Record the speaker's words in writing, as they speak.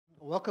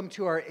Welcome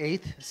to our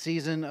 8th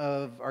season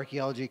of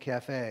Archaeology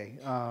Café.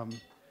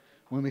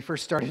 When we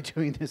first started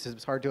doing this, it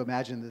was hard to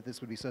imagine that this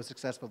would be so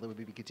successful that we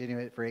would be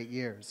continuing it for 8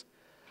 years.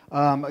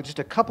 Just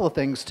a couple of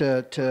things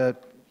to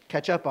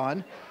catch up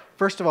on.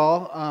 First of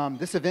all,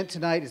 this event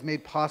tonight is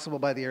made possible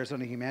by the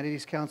Arizona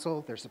Humanities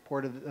Council. Their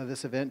support of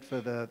this event for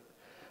the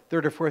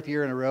 3rd or 4th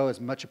year in a row is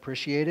much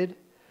appreciated.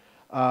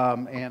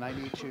 And I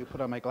need to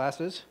put on my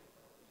glasses.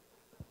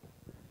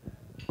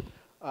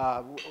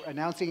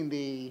 Announcing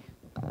the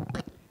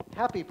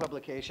happy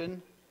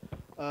publication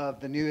of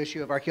the new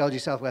issue of Archaeology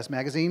Southwest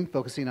magazine,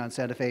 focusing on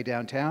Santa Fe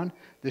downtown.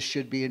 This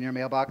should be in your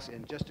mailbox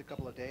in just a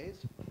couple of days.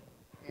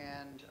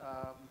 And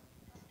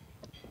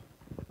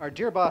our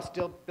dear boss,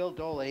 Bill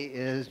Doley,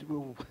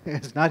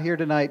 is not here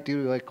tonight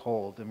due to a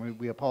cold, and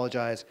we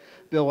apologize.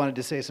 Bill wanted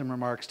to say some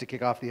remarks to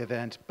kick off the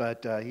event,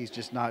 but he's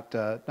just not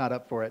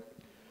up for it.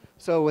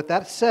 So with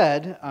that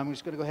said, I'm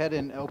just going to go ahead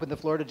and open the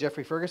floor to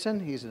Jeffrey Ferguson.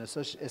 He's an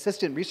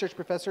assistant research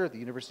professor at the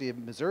University of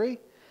Missouri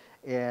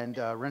and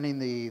running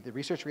the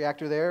research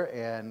reactor there,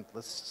 and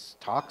let's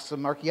talk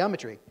some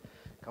archaeometry.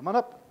 Come on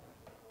up.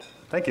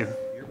 Thank you.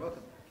 You're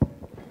welcome.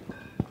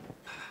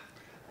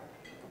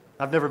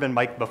 I've never been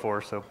mic'd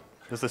before, so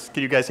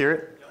can you guys hear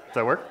it? Does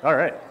that work? All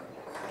right.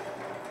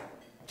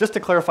 Just to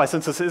clarify,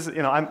 since this is,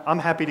 I'm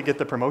happy to get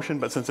the promotion,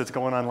 but since it's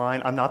going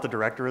online, I'm not the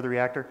director of the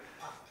reactor.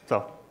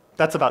 So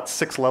that's about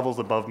 6 levels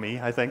above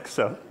me, I think.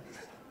 So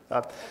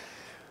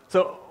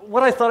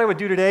what I thought I would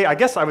do today, I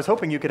guess I was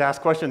hoping you could ask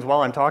questions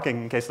while I'm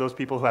talking in case those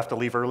people who have to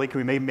leave early, can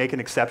we maybe make an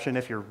exception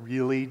if you're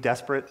really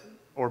desperate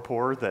or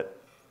poor that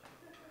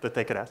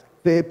they could ask?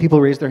 If people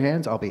raise their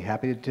hands, I'll be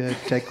happy to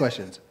take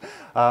questions.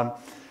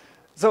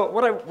 So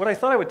what I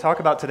thought I would talk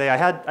about today, I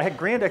had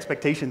grand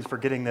expectations for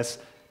getting this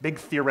big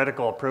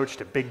theoretical approach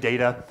to big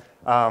data,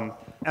 and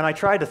I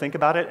tried to think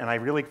about it, and I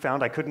really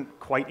found I couldn't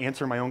quite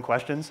answer my own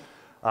questions.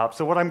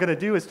 So what I'm going to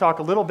do is talk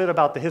a little bit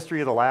about the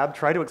history of the lab,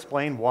 try to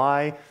explain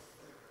why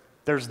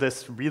there's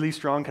this really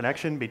strong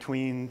connection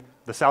between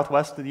the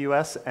southwest of the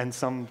US and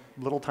some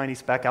little tiny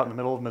speck out in the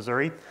middle of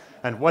Missouri,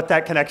 and what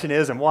that connection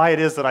is and why it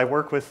is that I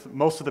work with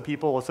most of the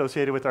people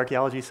associated with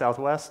Archaeology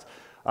Southwest,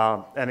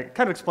 and it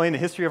kind of explain the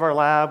history of our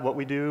lab, what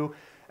we do,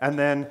 and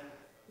then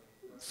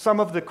some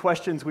of the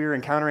questions we are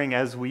encountering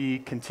as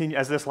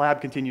this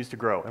lab continues to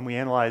grow and we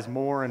analyze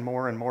more and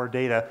more and more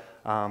data,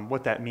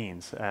 what that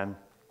means. And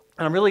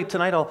I'm really,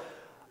 tonight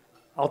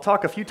I'll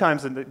talk a few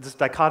times in this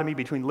dichotomy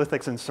between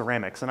lithics and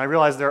ceramics. And I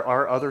realize there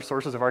are other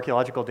sources of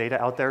archaeological data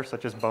out there,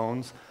 such as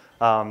bones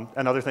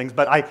and other things.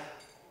 But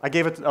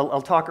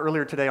I'll talk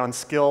earlier today on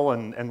skill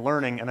and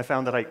learning, and I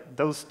found that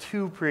those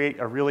two create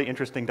a really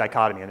interesting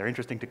dichotomy, and they're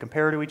interesting to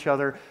compare to each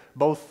other,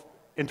 both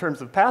in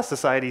terms of past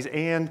societies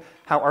and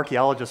how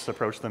archaeologists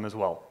approach them as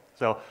well.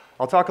 So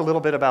I'll talk a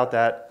little bit about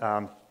that.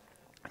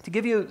 To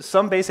give you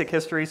some basic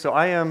history, so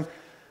I am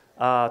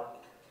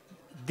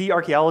the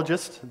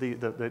archaeologist,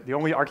 the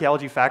only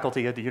archaeology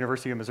faculty at the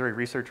University of Missouri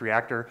Research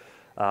Reactor.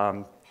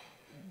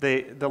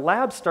 The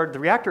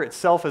reactor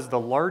itself is the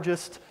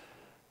largest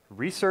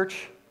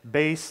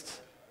university-based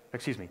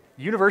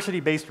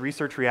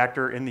research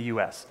reactor in the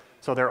US.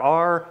 So there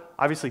are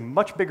obviously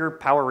much bigger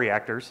power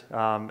reactors.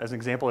 As an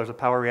example, there's a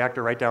power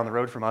reactor right down the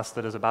road from us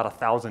that is about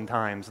 1,000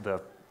 times the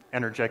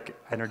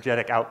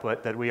energetic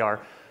output that we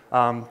are.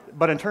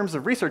 But in terms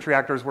of research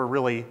reactors, we're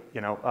really,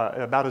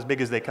 about as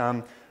big as they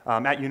come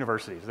at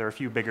universities. There are a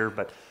few bigger,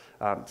 but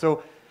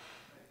so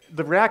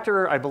the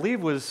reactor, I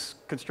believe, was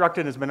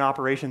constructed and has been in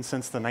operation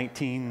since the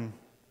 60s.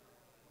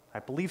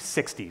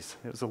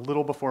 It was a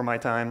little before my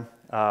time,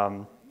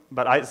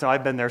 but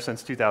I've been there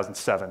since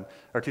 2007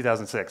 or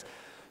 2006.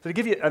 So to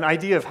give you an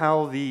idea of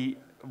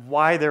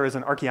why there is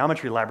an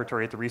archaeometry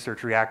laboratory at the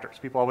research reactors.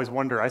 People always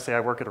wonder, I say I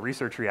work at a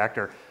research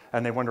reactor,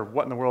 and they wonder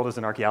what in the world is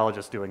an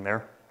archaeologist doing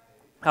there.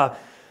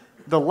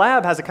 The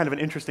lab has a kind of an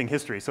interesting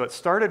history. So it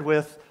started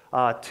with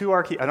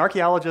an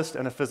archaeologist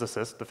and a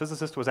physicist. The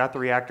physicist was at the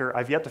reactor.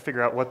 I've yet to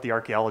figure out what the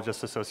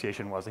Archaeologists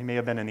Association was. He may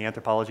have been in the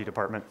anthropology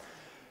department.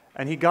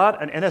 And he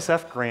got an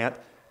NSF grant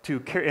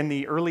in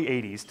the early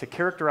 80s to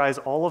characterize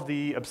all of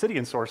the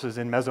obsidian sources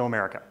in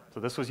Mesoamerica.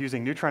 So this was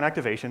using neutron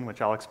activation,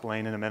 which I'll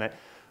explain in a minute.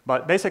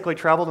 But basically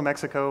travel to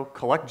Mexico,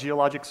 collect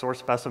geologic source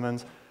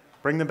specimens,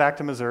 bring them back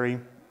to Missouri,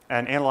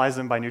 and analyze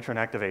them by neutron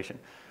activation.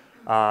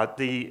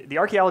 The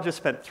archaeologists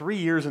spent 3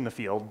 years in the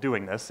field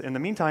doing this. In the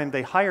meantime,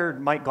 they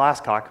hired Mike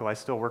Glasscock, who I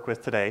still work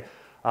with today,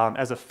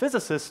 as a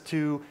physicist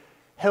to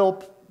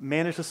help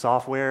manage the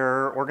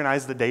software,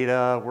 organize the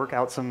data, work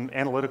out some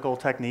analytical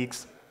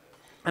techniques.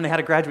 And they had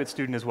a graduate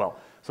student as well.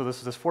 So this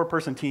is this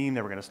 4-person team.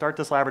 They were going to start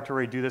this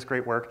laboratory, do this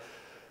great work.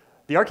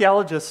 The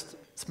archaeologists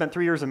spent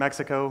 3 years in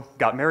Mexico,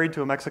 got married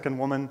to a Mexican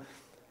woman,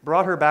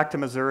 brought her back to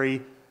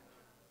Missouri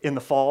in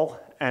the fall,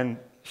 and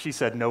she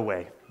said, no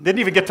way. Didn't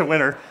even get to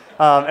winter.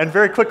 And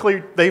very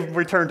quickly, they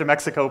returned to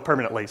Mexico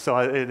permanently. So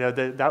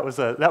that was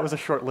a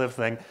short-lived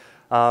thing.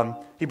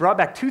 He brought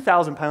back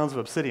 2,000 pounds of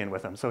obsidian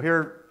with him. So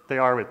here they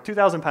are with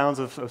 2,000 pounds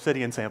of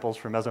obsidian samples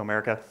from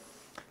Mesoamerica.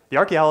 The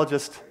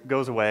archaeologist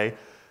goes away.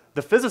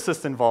 The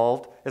physicist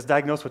involved is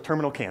diagnosed with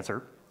terminal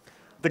cancer.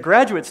 The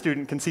graduate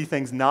student can see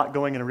things not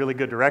going in a really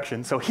good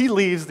direction, so he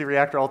leaves the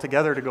reactor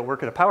altogether to go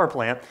work at a power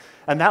plant,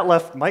 and that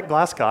left Mike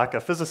Glasscock, a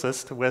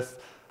physicist,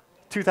 with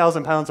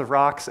 2,000 pounds of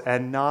rocks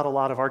and not a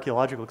lot of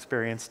archaeological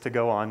experience to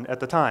go on at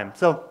the time.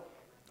 So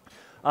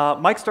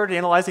Mike started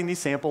analyzing these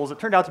samples. It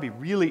turned out to be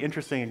really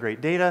interesting and great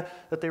data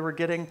that they were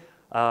getting,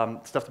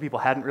 stuff that people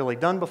hadn't really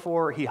done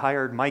before. He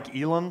hired Mike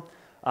Elam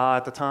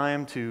at the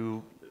time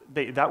to,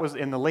 that was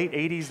in the late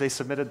 80s, they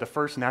submitted the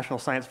first National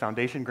Science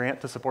Foundation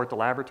grant to support the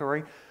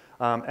laboratory.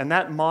 And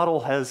that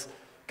model has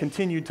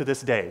continued to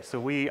this day.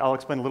 So I'll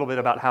explain a little bit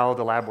about how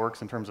the lab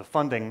works in terms of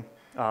funding,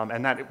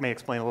 and that may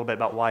explain a little bit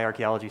about why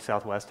Archaeology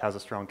Southwest has a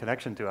strong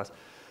connection to us.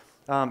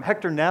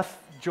 Hector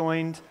Neff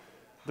joined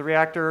the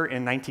reactor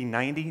in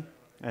 1990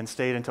 and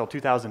stayed until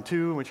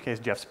 2002, in which case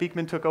Jeff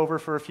Speakman took over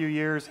for a few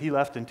years. He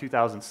left in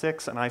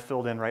 2006, and I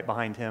filled in right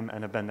behind him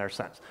and have been there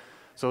since.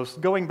 So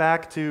going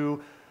back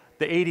to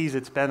the 80s,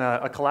 it's been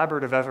a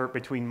collaborative effort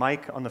between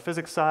Mike on the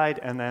physics side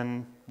and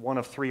then one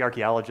of 3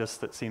 archaeologists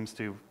that seems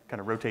to kind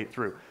of rotate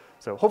through.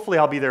 So hopefully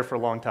I'll be there for a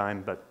long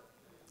time, but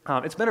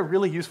it's been a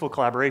really useful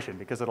collaboration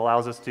because it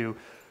allows us to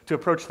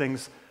approach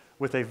things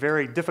with a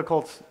very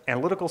difficult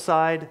analytical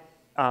side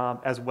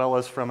as well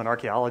as from the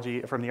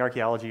archaeology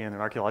and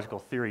an archaeological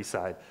theory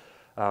side.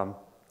 So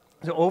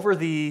over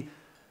the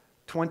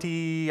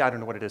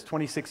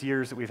 26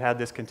 years that we've had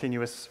this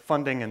continuous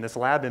funding and this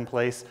lab in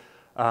place,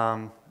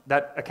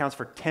 that accounts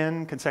for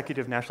 10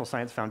 consecutive National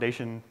Science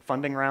Foundation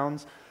funding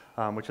rounds,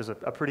 which is a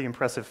pretty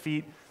impressive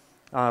feat.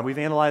 We've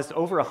analyzed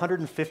over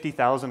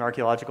 150,000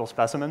 archaeological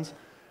specimens,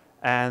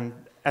 and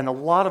a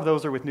lot of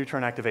those are with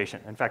neutron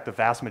activation. In fact, the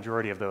vast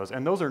majority of those.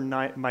 And those are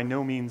by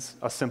no means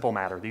a simple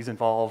matter. These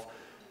involve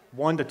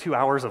 1 to 2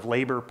 hours of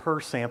labor per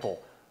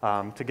sample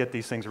to get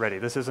these things ready.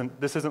 This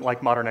isn't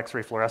like modern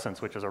X-ray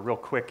fluorescence, which is a real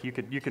quick, you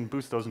can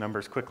boost those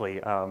numbers quickly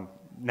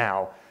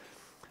now.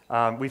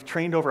 We've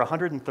trained over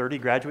 130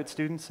 graduate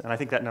students, and I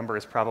think that number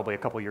is probably a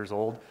couple years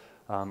old.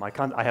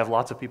 I have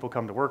lots of people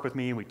come to work with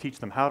me, and we teach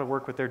them how to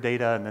work with their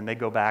data, and then they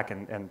go back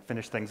and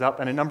finish things up.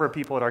 And a number of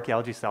people at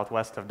Archaeology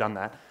Southwest have done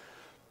that.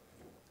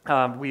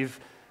 We've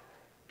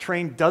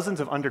trained dozens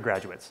of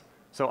undergraduates.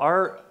 So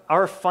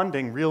our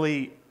funding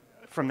really,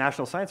 from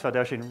National Science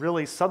Foundation,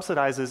 really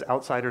subsidizes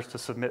outsiders to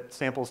submit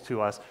samples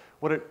to us.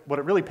 What it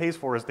really pays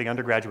for is the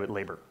undergraduate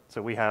labor.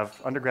 So we have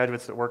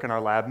undergraduates that work in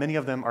our lab, many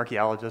of them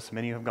archaeologists,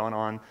 many have gone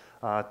on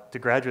to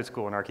graduate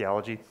school in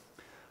archaeology.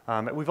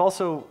 We've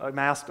also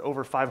amassed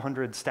over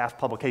 500 staff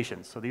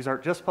publications. So these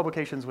aren't just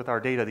publications with our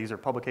data, these are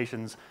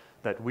publications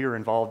that we're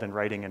involved in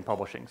writing and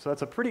publishing. So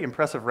that's a pretty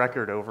impressive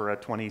record over a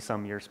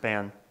 20-some year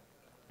span.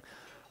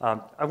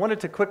 I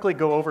wanted to quickly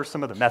go over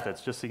some of the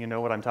methods, just so you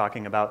know what I'm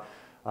talking about.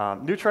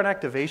 Neutron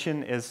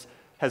activation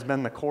has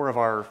been the core of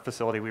our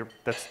facility.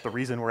 That's the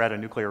reason we're at a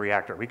nuclear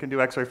reactor. We can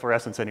do X-ray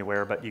fluorescence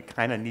anywhere, but you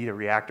kind of need a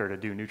reactor to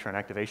do neutron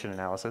activation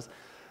analysis.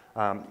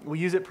 We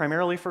use it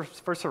primarily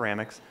for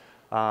ceramics.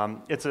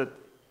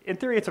 In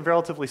theory, it's a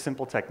relatively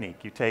simple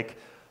technique. You take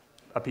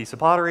a piece of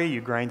pottery, you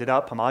grind it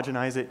up,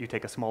 homogenize it, you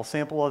take a small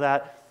sample of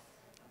that,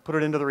 put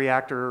it into the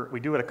reactor. We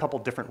do it a couple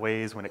different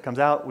ways. When it comes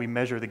out, we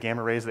measure the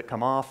gamma rays that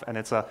come off, and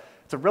it's a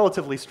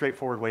relatively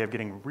straightforward way of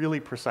getting really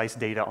precise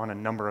data on a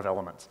number of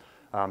elements.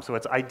 So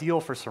it's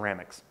ideal for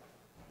ceramics.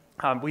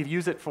 We've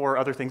used it for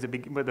other things.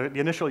 The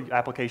initial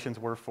applications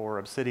were for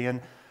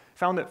obsidian.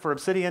 Found that for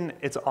obsidian,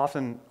 it's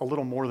often a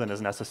little more than is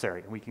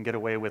necessary. We can get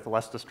away with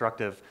less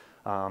destructive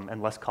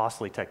and less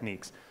costly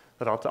techniques.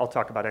 But I'll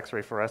talk about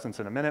X-ray fluorescence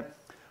in a minute.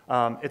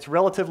 It's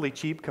relatively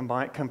cheap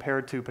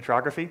compared to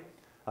petrography,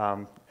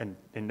 and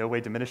in no way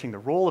diminishing the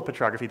role of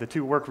petrography. The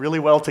two work really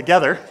well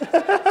together.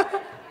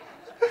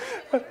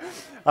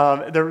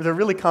 They're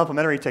really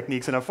complementary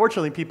techniques, and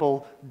unfortunately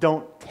people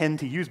don't tend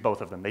to use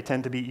both of them. They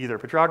tend to be either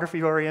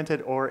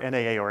petrography-oriented or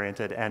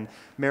NAA-oriented, and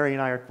Mary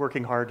and I are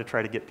working hard to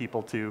try to get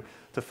people to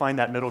find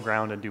that middle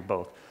ground and do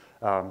both.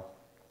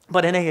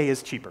 But NAA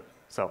is cheaper,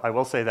 so I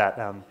will say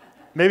that.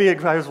 Maybe it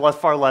requires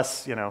far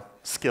less,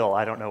 skill.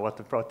 I don't know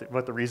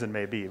what the reason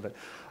may be, but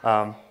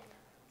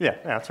yeah,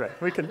 that's right.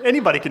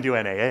 Anybody can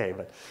do NAA,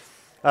 but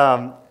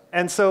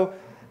and so.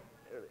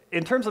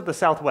 In terms of the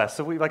Southwest,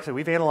 so like I said,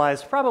 we've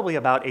analyzed probably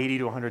about 80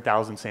 to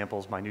 100,000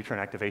 samples by neutron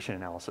activation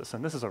analysis,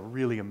 and this is a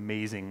really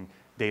amazing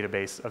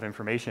database of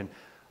information,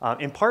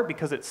 in part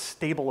because it's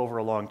stable over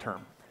a long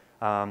term.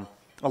 A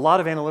lot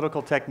of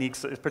analytical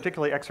techniques,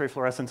 particularly X-ray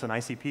fluorescence and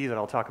ICP that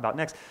I'll talk about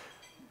next,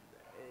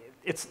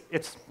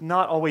 it's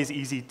not always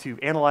easy to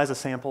analyze a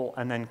sample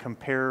and then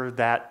compare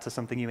that to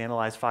something you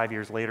analyze 5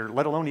 years later,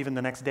 let alone even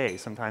the next day.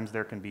 Sometimes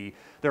there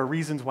are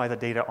reasons why the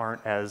data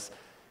aren't as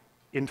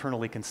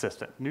internally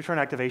consistent. Neutron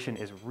activation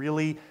is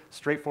really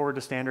straightforward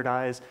to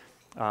standardize.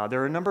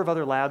 There are a number of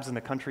other labs in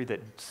the country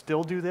that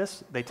still do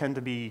this. They tend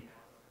to be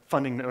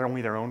funding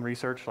only their own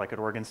research, like at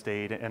Oregon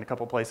State and a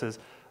couple places.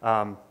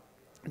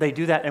 They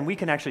do that, and we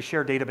can actually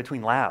share data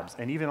between labs.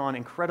 And even on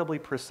incredibly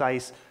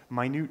precise,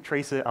 minute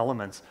trace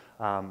elements,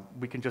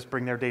 we can just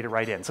bring their data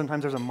right in.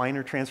 Sometimes there's a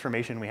minor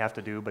transformation we have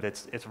to do, but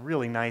it's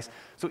really nice.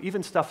 So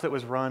even stuff that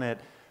was run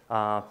at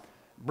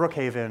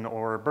Brookhaven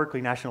or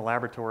Berkeley National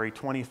Laboratory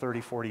 20,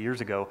 30, 40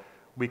 years ago,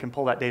 we can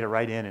pull that data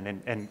right in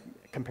and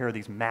compare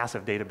these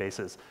massive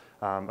databases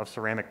of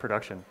ceramic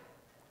production.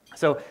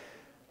 So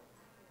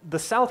the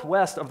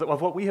Southwest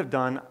of what we have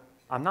done,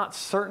 I'm not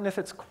certain if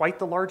it's quite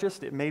the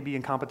largest. It may be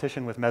in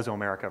competition with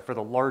Mesoamerica for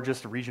the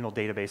largest regional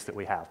database that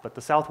we have. But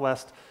the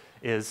Southwest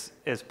is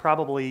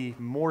probably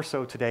more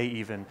so today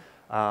even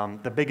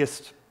the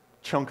biggest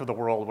chunk of the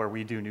world where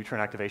we do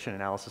neutron activation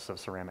analysis of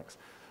ceramics.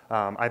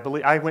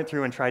 I went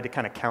through and tried to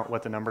kind of count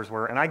what the numbers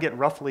were, and I get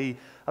roughly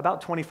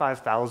about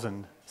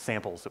 25,000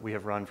 samples that we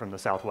have run from the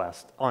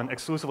Southwest on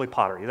exclusively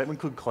pottery. That would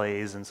include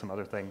clays and some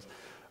other things.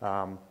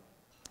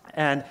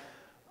 And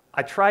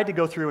I tried to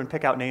go through and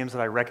pick out names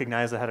that I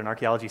recognized that had an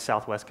Archaeology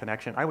Southwest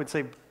connection. I would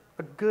say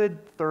a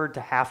good third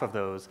to half of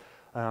those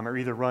are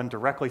either run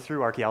directly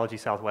through Archaeology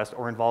Southwest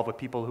or involved with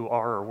people who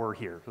are or were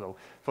here. So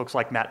folks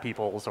like Matt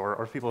Peoples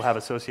or people who have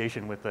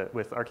association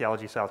with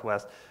Archaeology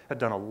Southwest have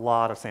done a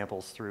lot of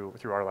samples through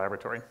our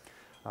laboratory.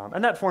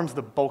 And that forms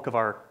the bulk of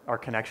our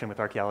connection with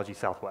Archaeology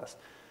Southwest.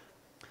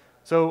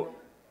 So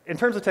in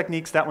terms of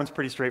techniques, that one's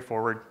pretty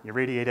straightforward. You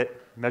radiate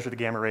it, measure the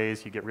gamma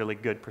rays, you get really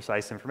good,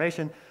 precise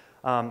information.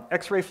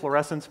 X-ray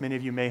fluorescence, many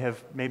of you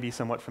may be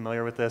somewhat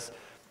familiar with this.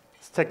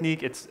 This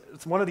technique, it's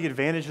one of the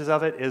advantages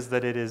of it is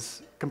that it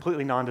is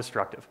completely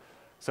non-destructive.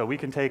 So we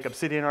can take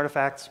obsidian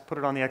artifacts, put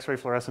it on the X-ray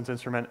fluorescence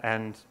instrument,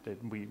 and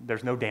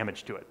there's no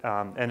damage to it.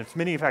 And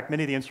in fact,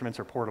 many of the instruments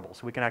are portable,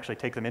 so we can actually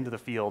take them into the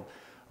field,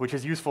 which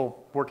is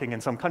useful working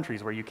in some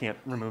countries where you can't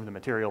remove the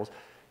materials.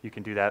 You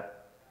can do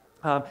that.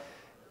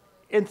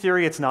 In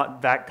theory, it's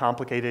not that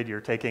complicated.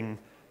 You're taking,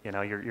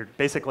 you're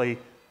basically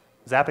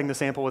zapping the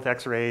sample with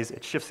X-rays.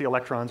 It shifts the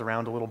electrons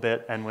around a little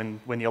bit, and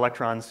when the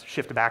electrons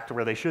shift back to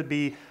where they should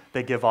be,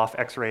 they give off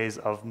X-rays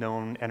of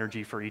known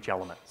energy for each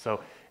element.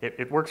 So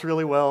it works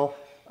really well.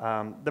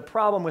 The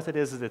problem with it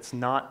is that it's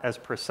not as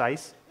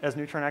precise as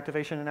neutron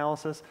activation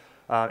analysis,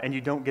 and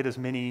you don't get as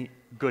many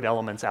good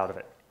elements out of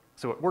it.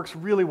 So it works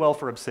really well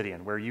for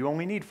obsidian, where you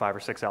only need 5 or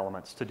 6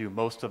 elements to do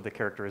most of the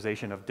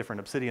characterization of different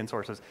obsidian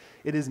sources.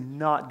 It is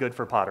not good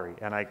for pottery,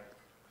 and I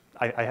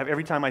have,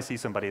 every time I see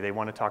somebody, they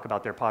want to talk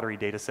about their pottery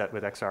data set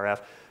with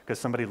XRF because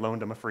somebody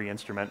loaned them a free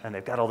instrument and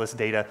they've got all this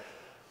data.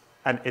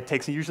 And it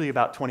takes usually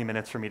about 20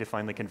 minutes for me to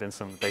finally convince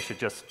them that they should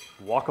just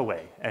walk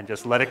away and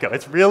just let it go.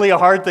 It's really a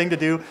hard thing to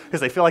do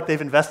because they feel like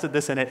they've invested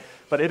this in it,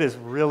 but it is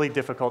really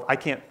difficult. I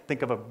can't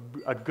think of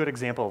a good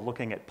example of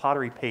looking at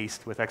pottery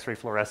paste with X-ray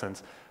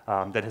fluorescence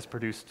that has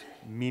produced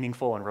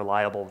meaningful and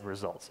reliable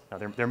results. Now,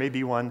 there may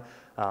be one,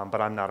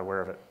 but I'm not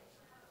aware of it.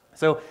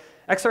 So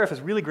XRF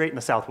is really great in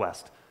the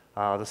Southwest.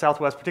 The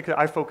Southwest,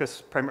 particularly, I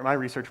focus my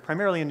research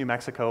primarily in New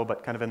Mexico,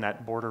 but kind of in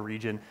that border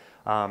region.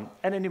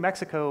 And in New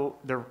Mexico,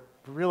 there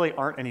really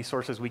aren't any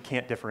sources we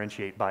can't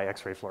differentiate by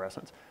X-ray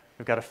fluorescence.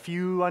 We've got a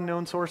few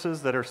unknown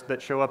sources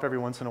that show up every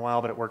once in a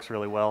while, but it works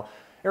really well.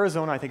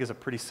 Arizona, I think, is a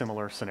pretty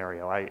similar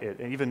scenario.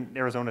 Even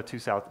Arizona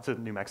to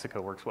New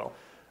Mexico works well.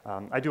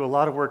 I do a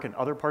lot of work in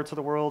other parts of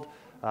the world.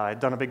 I've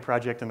done a big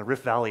project in the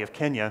Rift Valley of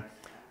Kenya,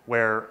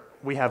 where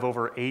we have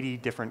over 80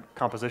 different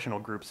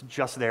compositional groups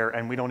just there,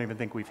 and we don't even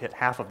think we've hit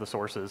half of the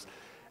sources.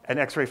 And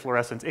X-ray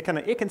fluorescence, it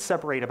can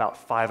separate about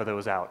 5 of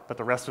those out, but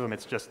the rest of them,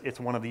 it's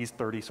one of these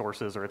 30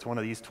 sources, or it's one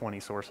of these 20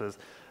 sources.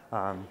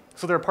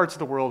 So there are parts of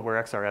the world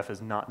where XRF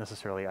is not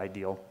necessarily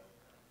ideal.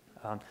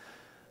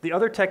 The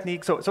other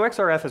technique, so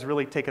XRF has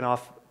really taken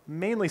off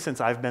mainly since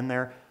I've been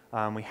there.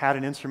 We had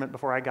an instrument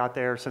before I got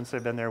there. Since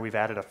I've been there, we've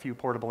added a few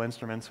portable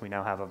instruments. We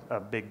now have a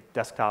big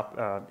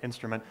desktop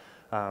instrument.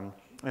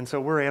 And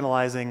so we're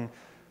analyzing,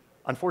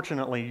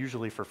 unfortunately,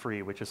 usually for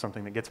free, which is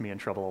something that gets me in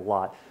trouble a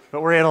lot.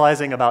 But we're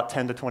analyzing about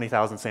 10 to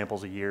 20,000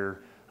 samples a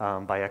year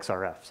by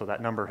XRF. So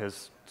that number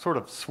has sort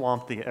of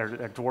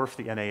dwarfed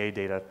the NAA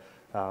data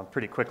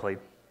pretty quickly.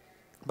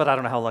 But I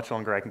don't know how much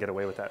longer I can get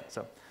away with that.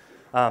 So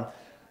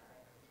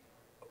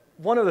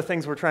one of the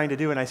things we're trying to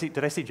do, and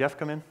did I see Jeff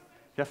come in?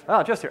 Jeff?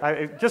 Oh, Jeff's here.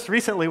 I just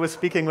recently was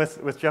speaking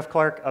with Jeff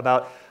Clark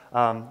about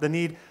the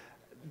need.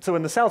 So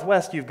in the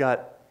Southwest, you've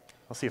got,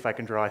 I'll see if I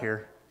can draw it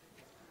here.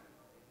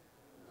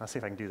 I'll see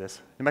if I can do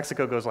this. New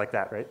Mexico goes like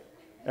that, right?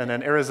 And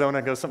then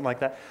Arizona goes something like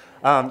that.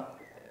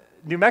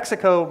 New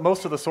Mexico,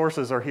 most of the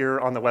sources are here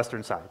on the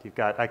western side.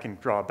 I can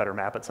draw a better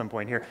map at some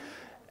point here.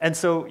 And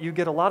so you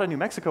get a lot of New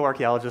Mexico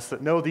archaeologists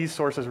that know these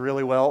sources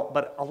really well,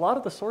 but a lot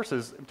of the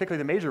sources, particularly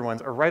the major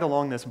ones, are right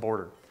along this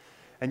border.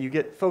 And you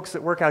get folks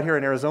that work out here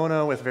in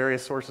Arizona with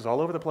various sources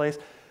all over the place.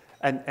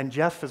 And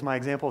Jeff is my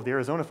example of the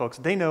Arizona folks.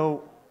 They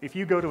know if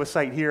you go to a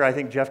site here, I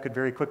think Jeff could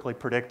very quickly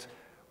predict.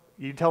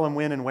 You tell him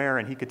when and where,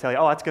 and he could tell you,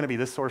 oh, it's going to be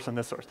this source and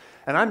this source.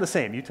 And I'm the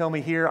same. You tell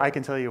me here, I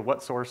can tell you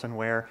what source and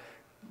where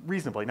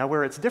reasonably. Now,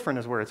 where it's different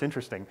is where it's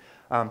interesting.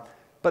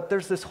 But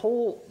there's this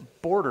whole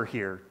border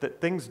here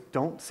that things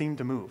don't seem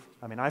to move.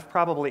 I mean, I've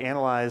probably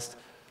analyzed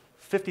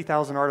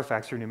 50,000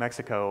 artifacts through New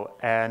Mexico,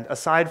 and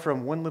aside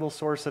from one little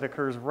source that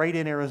occurs right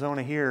in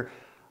Arizona here,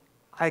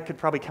 I could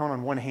probably count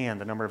on one hand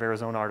the number of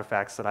Arizona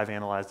artifacts that I've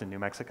analyzed in New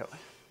Mexico.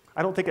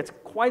 I don't think it's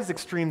quite as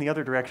extreme the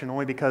other direction,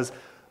 only because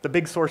the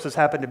big sources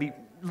happen to be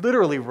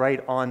literally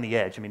right on the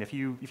edge. I mean, if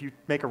you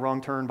make a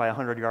wrong turn by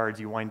 100 yards,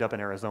 you wind up in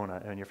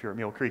Arizona, and if you're at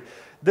Mule Creek.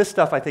 This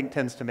stuff, I think,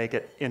 tends to make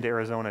it into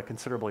Arizona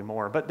considerably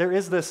more. But there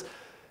is this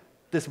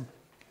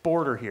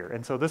border here.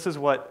 And so this is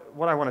what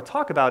I want to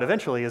talk about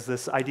eventually is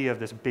this idea of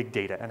this big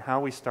data and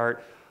how we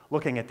start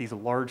looking at these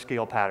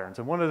large-scale patterns.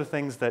 And one of the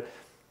things that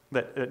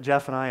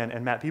Jeff and I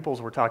and Matt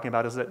Peoples were talking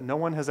about is that no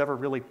one has ever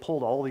really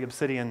pulled all the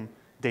Obsidian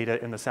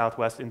data in the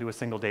Southwest into a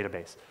single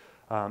database.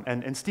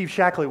 And Steve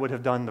Shackley would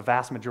have done the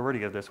vast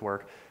majority of this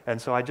work.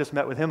 And so I just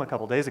met with him a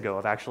couple days ago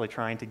of actually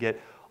trying to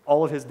get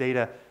all of his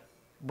data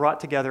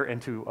brought together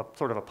into a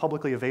sort of a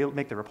publicly available,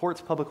 make the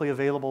reports publicly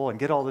available and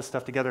get all this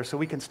stuff together so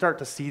we can start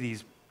to see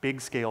these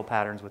big scale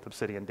patterns with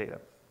Obsidian data.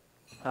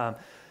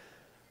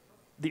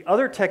 The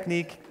other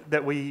technique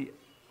that we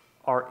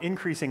are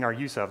increasing our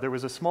use of, there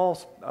was a small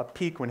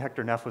peak when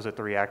Hector Neff was at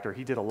the reactor.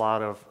 He did a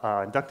lot of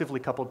inductively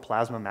coupled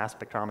plasma mass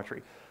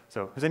spectrometry.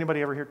 So has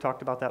anybody ever here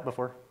talked about that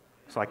before?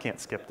 So I can't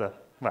skip the,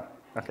 well,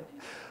 okay.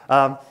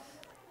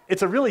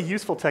 It's a really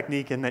useful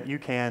technique in that you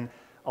can,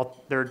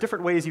 there are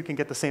different ways you can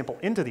get the sample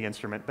into the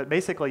instrument, but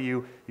basically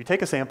you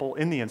take a sample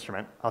in the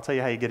instrument. I'll tell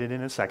you how you get it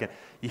in a second.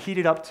 You heat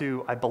it up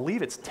to, I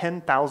believe it's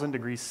 10,000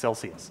 degrees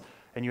Celsius.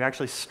 And you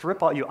actually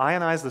you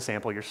ionize the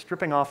sample, you're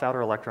stripping off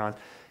outer electrons,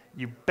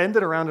 you bend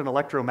it around an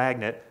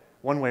electromagnet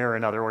one way or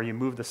another, or you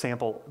move the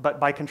sample. But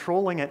by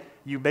controlling it,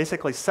 you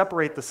basically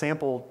separate the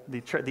sample,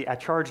 the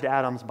charged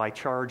atoms by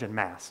charge and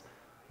mass.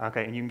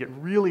 Okay, and you can get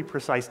really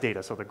precise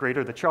data. So the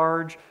greater the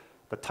charge,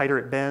 the tighter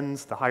it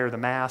bends, the higher the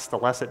mass, the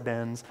less it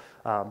bends.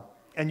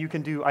 And you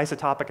can do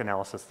isotopic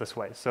analysis this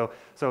way. So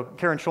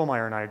Karen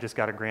Schulmeyer and I just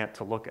got a grant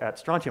to look at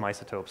strontium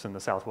isotopes in the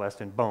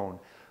Southwest in bone.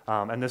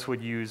 And this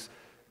would use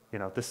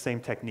this same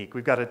technique.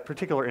 We've got a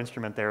particular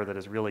instrument there that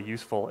is really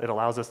useful. It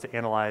allows us to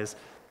analyze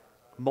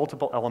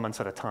multiple elements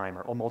at a time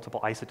or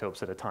multiple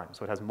isotopes at a time.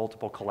 So it has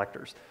multiple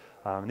collectors.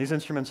 These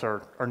instruments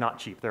are not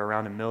cheap. They're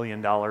around $1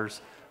 million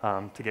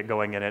to get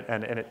going in it.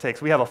 And it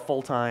takes, we have a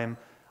full-time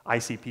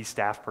ICP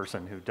staff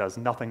person who does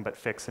nothing but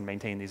fix and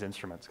maintain these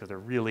instruments because they're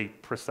really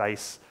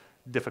precise,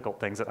 difficult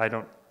things that I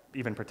don't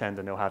even pretend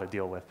to know how to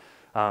deal with.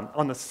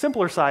 On the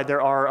simpler side,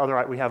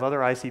 we have other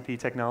ICP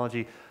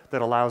technology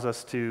that allows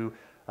us to,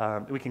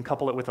 we can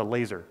couple it with a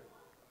laser,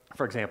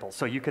 for example.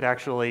 So you could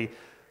actually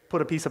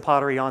put a piece of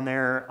pottery on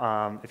there.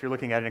 If you're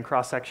looking at it in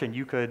cross-section,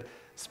 you could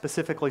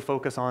specifically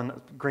focus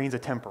on grains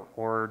of temper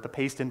or the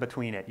paste in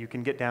between it. You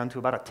can get down to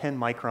about a 10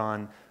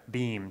 micron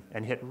beam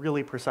and hit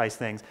really precise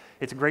things.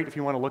 It's great if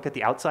you want to look at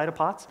the outside of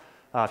pots,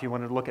 if you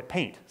wanted to look at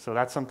paint. So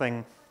that's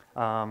something,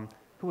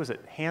 who was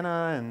it,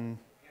 Hannah and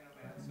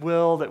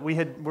Will, that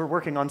we're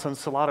working on some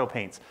Salato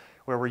paints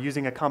where we're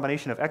using a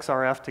combination of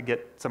XRF to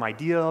get some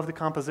idea of the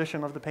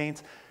composition of the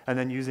paints and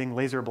then using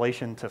laser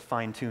ablation to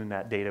fine-tune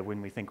that data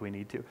when we think we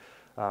need to.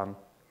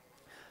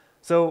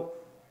 So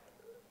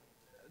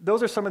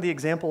those are some of the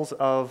examples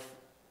of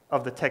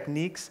the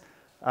techniques.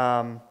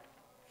 One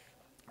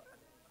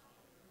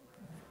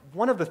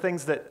of the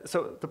things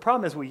so the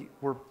problem is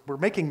we're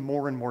making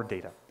more and more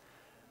data.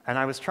 And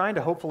I was trying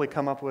to hopefully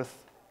come up with,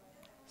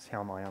 let's see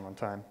how am I on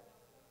time?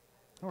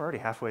 Oh, we're already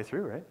halfway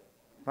through, right?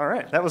 All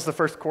right, that was the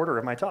first quarter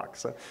of my talk.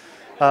 So,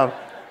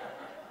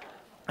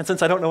 and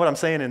since I don't know what I'm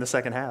saying in the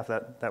second half,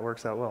 that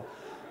works out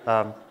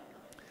well.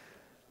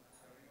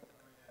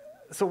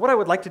 So what I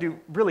would like to do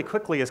really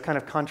quickly is kind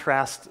of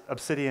contrast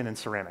obsidian and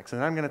ceramics.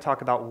 And I'm going to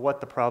talk about what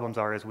the problems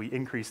are as we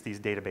increase these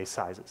database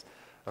sizes.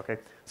 Okay?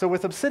 So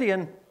with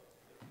obsidian,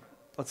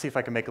 let's see if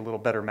I can make a little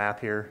better map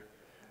here.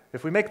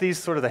 If we make these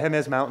sort of the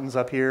Jemez Mountains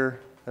up here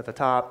at the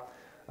top,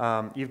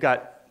 you've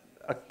got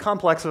a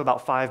complex of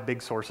about 5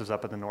 big sources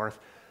up in the north.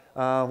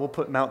 We'll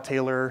put Mount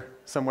Taylor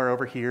somewhere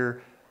over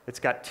here. It's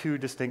got 2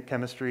 distinct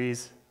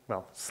chemistries,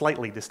 well,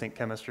 slightly distinct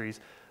chemistries.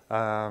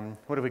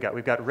 What have we got?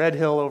 We've got Red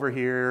Hill over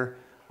here.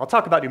 I'll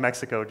talk about New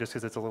Mexico just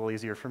because it's a little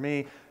easier for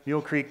me.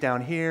 Mule Creek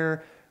down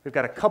here. We've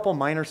got a couple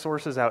minor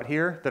sources out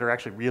here that are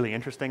actually really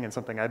interesting and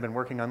something I've been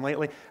working on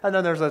lately. And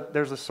then there's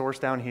a source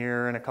down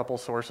here and a couple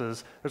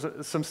sources.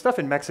 There's some stuff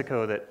in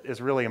Mexico that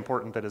is really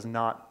important that is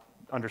not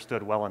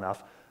understood well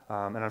enough.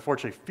 And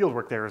unfortunately,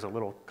 fieldwork there is a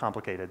little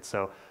complicated.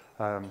 So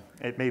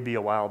it may be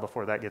a while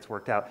before that gets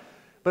worked out.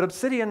 But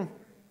obsidian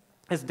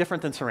is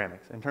different than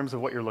ceramics in terms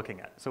of what you're looking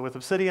at. So with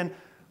obsidian,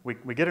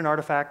 we get an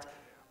artifact.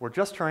 We're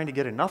just trying to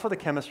get enough of the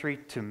chemistry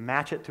to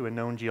match it to a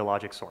known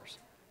geologic source.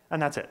 And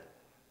that's it.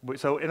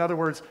 So in other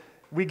words,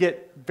 we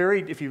get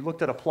if you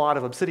looked at a plot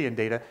of obsidian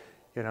data,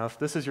 if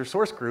this is your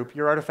source group,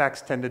 your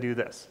artifacts tend to do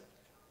this.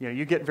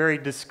 You get very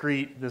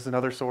discrete, there's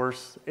another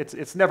source.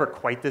 It's never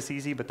quite this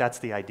easy, but that's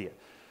the idea.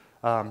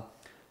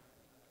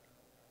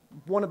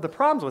 One of the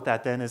problems with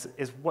that then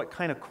is what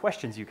kind of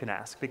questions you can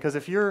ask. Because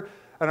if you're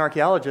an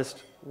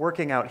archaeologist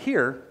working out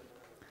here,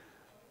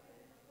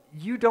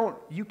 you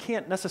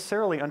can't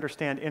necessarily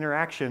understand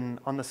interaction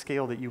on the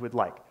scale that you would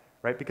like,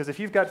 right? Because if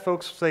you've got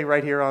folks, say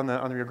right here on the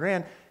Rio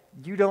Grande,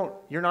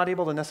 you're not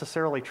able to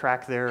necessarily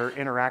track their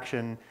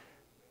interaction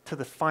to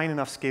the fine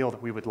enough scale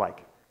that we would like,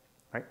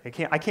 right?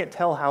 I can't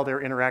tell how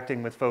they're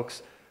interacting with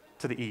folks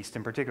to the east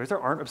in particular is there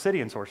aren't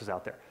obsidian sources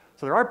out there.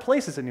 So there are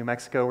places in New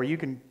Mexico where you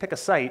can pick a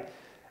site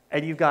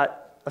and you've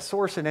got a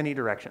source in any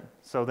direction.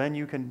 So then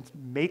you can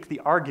make the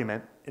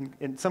argument,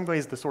 in some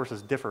ways the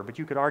sources differ, but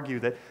you could argue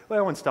that,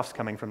 well, when stuff's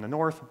coming from the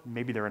north,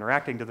 maybe they're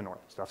interacting to the north.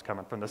 Stuff's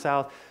coming from the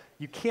south.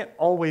 You can't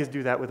always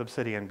do that with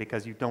obsidian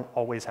because you don't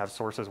always have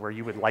sources where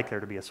you would like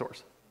there to be a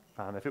source.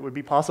 If it would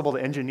be possible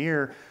to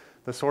engineer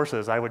the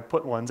sources, I would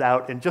put ones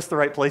out in just the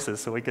right places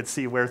so we could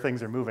see where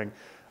things are moving.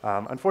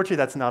 Unfortunately,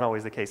 that's not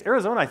always the case.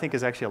 Arizona, I think,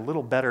 is actually a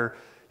little better.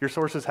 Your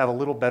sources have a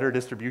little better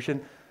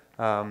distribution.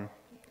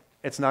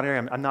 It's not an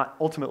area I'm not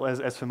ultimately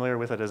as familiar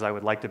with it as I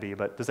would like to be,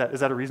 but is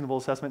that a reasonable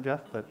assessment,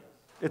 Jeff? That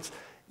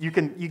you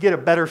get a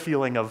better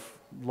feeling of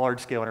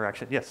large-scale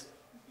interaction. Yes?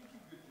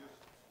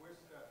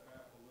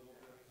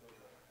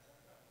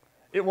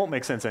 It won't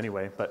make sense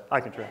anyway, but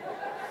I can try.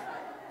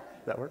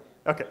 Does that work?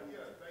 Okay.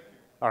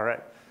 All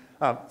right.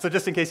 So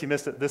just in case you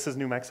missed it, this is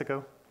New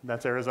Mexico.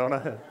 That's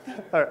Arizona.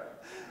 All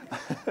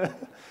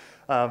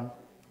right.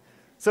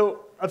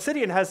 So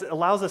obsidian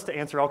allows us to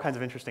answer all kinds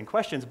of interesting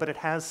questions, but it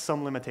has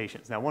some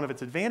limitations. Now, one of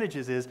its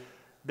advantages is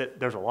that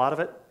there's a lot of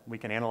it. We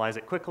can analyze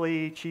it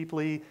quickly,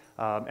 cheaply,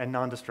 and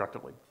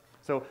non-destructively.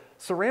 So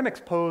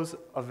ceramics pose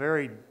a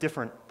very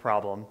different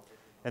problem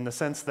in the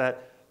sense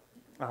that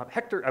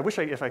Hector,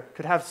 if I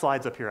could have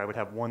slides up here, I would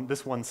have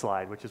this one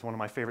slide, which is one of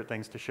my favorite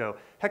things to show.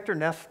 Hector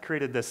Neff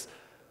created this,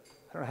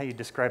 I don't know how you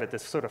describe it,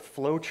 this sort of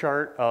flow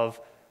chart of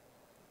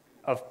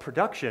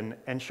production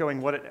and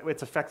showing what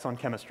its effects on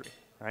chemistry.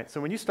 Right? So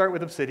when you start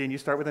with obsidian, you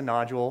start with a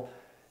nodule,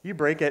 you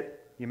break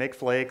it, you make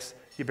flakes,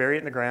 you bury it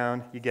in the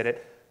ground, you get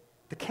it.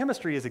 The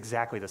chemistry is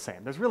exactly the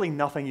same. There's really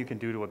nothing you can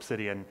do to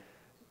obsidian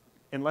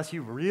unless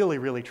you really,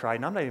 really tried,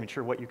 and I'm not even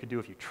sure what you could do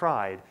if you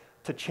tried,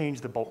 to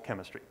change the bulk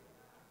chemistry.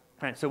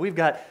 Right, so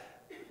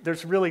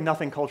there's really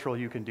nothing cultural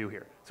you can do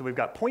here. So we've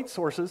got point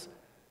sources,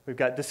 we've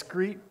got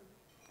discrete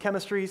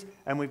chemistries,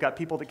 and we've got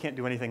people that can't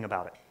do anything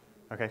about it.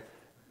 Okay?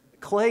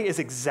 Clay is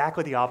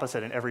exactly the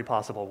opposite in every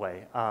possible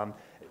way.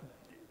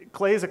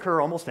 Clays occur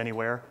almost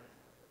anywhere.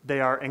 They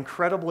are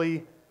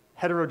incredibly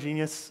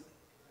heterogeneous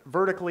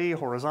vertically,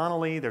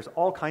 horizontally. There's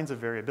all kinds of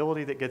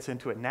variability that gets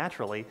into it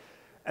naturally.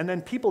 And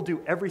then people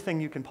do everything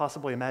you can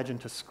possibly imagine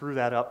to screw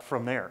that up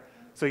from there.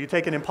 So you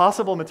take an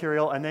impossible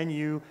material and then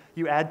you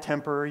add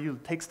temper, you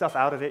take stuff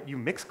out of it, you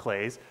mix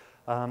clays.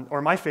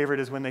 Or my favorite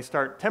is when they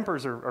start,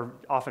 tempers are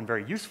often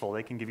very useful,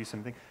 they can give you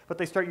something, but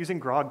they start using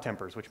grog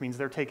tempers, which means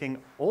they're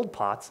taking old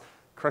pots,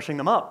 crushing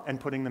them up, and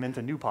putting them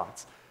into new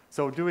pots.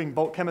 So doing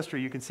bulk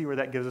chemistry, you can see where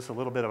that gives us a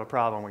little bit of a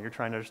problem when you're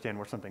trying to understand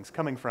where something's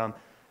coming from,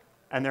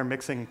 and they're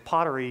mixing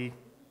pottery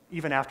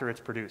even after it's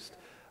produced.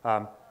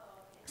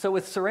 So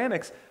with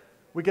ceramics,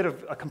 we get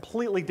a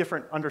completely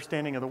different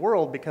understanding of the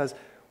world because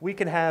we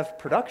can have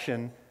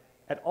production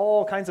at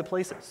all kinds of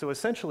places. So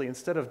essentially,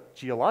 instead of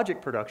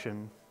geologic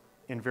production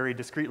in very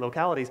discrete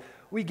localities,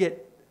 we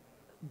get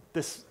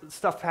this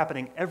stuff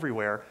happening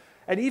everywhere.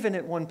 And even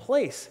at one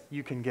place,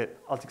 you can get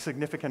a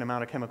significant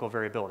amount of chemical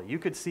variability. You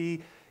could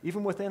see,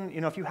 even within,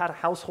 if you had a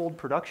household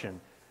production,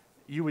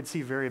 you would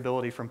see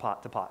variability from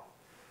pot to pot.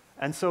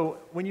 And so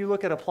when you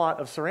look at a plot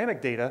of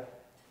ceramic data,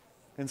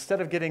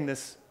 instead of getting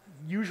this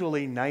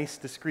usually nice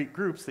discrete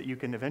groups that you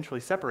can eventually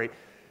separate,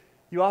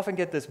 you often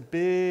get this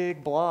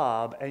big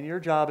blob, and your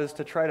job is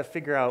to try to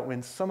figure out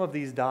when some of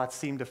these dots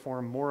seem to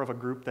form more of a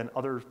group than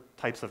other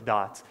types of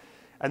dots.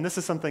 And this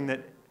is something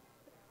that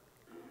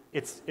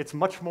it's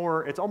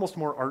almost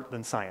more art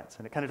than science,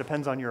 and it kind of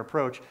depends on your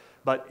approach,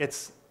 but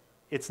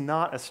it's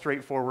not a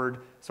straightforward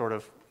sort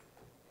of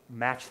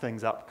match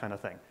things up kind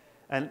of thing.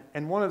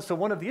 And one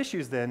of the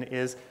issues then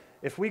is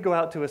if we go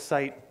out to a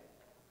site,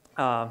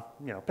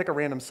 pick a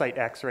random site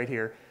X right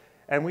here,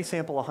 and we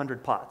sample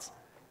 100 pots,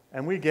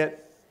 and we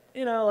get,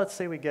 let's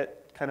say we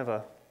get kind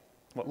of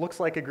what looks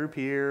like a group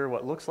here,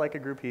 what looks like a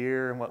group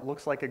here, and what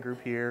looks like a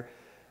group here,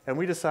 and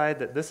we decide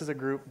that this is a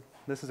group,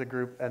 this is a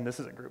group, and this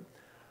is a group.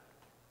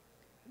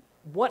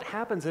 What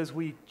happens is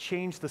we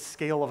change the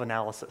scale of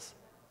analysis.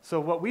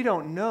 So what we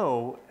don't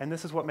know, and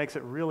this is what makes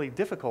it really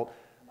difficult,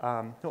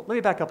 let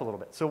me back up a little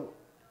bit. So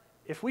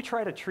if we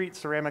try to treat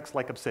ceramics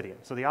like obsidian,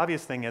 so the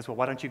obvious thing is, well,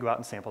 why don't you go out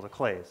and sample the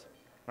clays?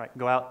 Right?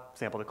 Go out,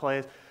 sample the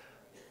clays.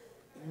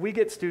 We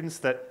get students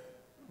that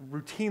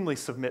routinely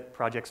submit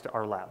projects to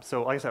our lab.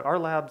 So like I said, our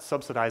lab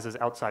subsidizes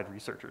outside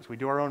researchers. We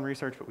do our own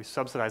research, but we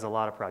subsidize a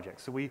lot of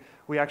projects. So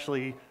we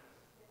actually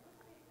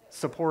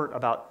support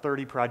about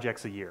 30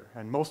 projects a year,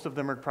 and most of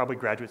them are probably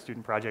graduate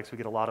student projects. We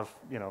get a lot of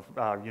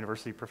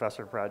university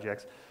professor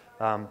projects.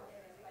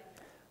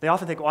 They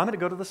often think, well, I'm going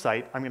to go to the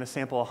site, I'm going to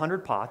sample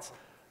 100 pots,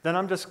 then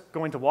I'm just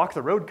going to walk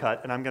the road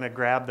cut and I'm going to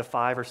grab the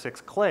 5 or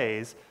 6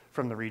 clays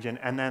from the region,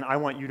 and then I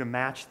want you to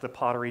match the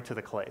pottery to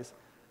the clays.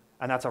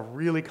 And that's a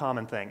really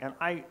common thing. And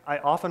I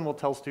often will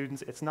tell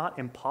students it's not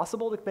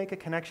impossible to make a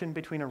connection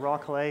between a raw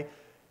clay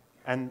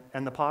and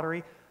the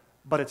pottery,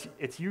 but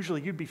it's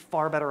usually, you'd be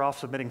far better off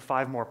submitting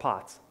 5 more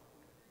pots.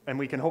 And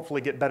we can hopefully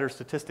get better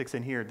statistics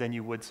in here than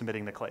you would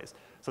submitting the clays.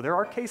 So there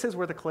are cases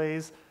where the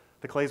clays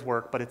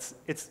work, but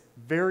it's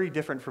very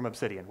different from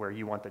obsidian, where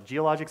you want the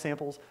geologic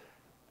samples,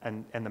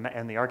 and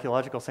the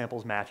archaeological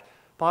samples match.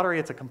 Pottery,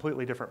 it's a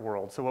completely different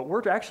world. So what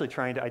we're actually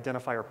trying to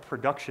identify are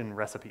production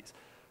recipes,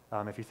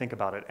 if you think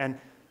about it. And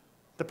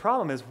the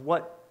problem is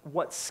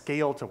what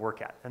scale to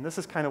work at. And this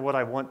is kind of what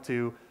I want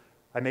to,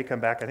 I may come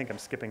back, I think I'm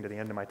skipping to the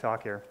end of my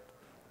talk here.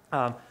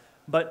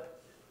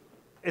 But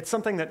it's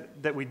something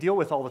that we deal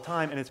with all the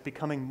time, and it's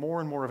becoming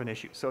more and more of an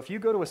issue. So if you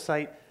go to a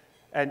site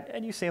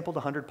and you sampled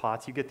 100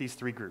 pots, you get these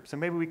 3 groups. And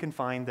maybe we can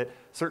find that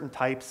certain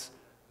types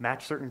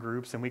match certain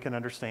groups, and we can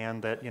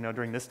understand that, you know,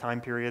 during this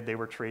time period they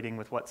were trading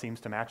with what seems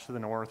to match to the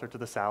north or to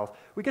the south.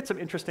 We get some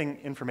interesting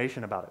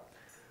information about it.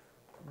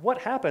 What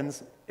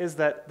happens is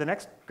that the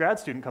next grad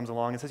student comes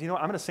along and says, you know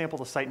what, I'm going to sample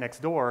the site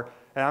next door,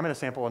 and I'm going to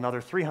sample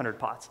another 300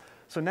 pots.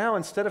 So now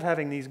instead of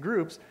having these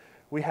groups,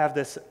 we have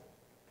this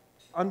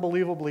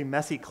unbelievably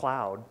messy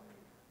cloud,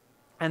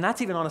 and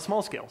that's even on a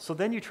small scale. So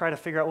then you try to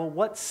figure out,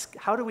 well,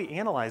 how do we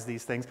analyze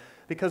these things?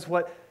 Because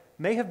what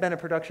may have been a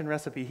production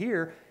recipe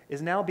here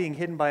is now being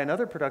hidden by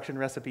another production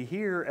recipe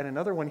here and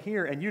another one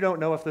here, and you don't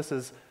know if this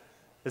is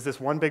this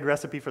one big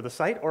recipe for the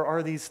site, or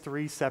are these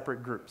 3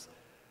 separate groups?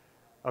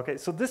 Okay,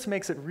 so this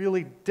makes it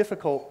really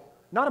difficult,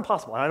 not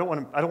impossible. And I don't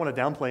want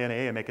to downplay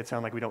NAA and make it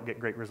sound like we don't get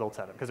great results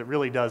out of it, because it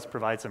really does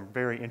provide some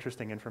very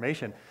interesting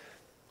information.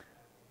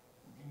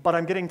 But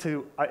I'm getting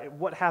to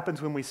what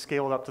happens when we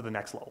scale it up to the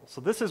next level. So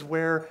this is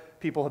where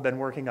people have been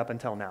working up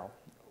until now.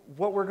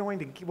 What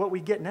we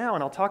get now,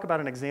 and I'll talk about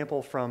an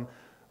example from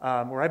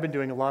where I've been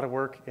doing a lot of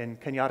work in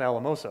Cañada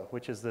Alamosa,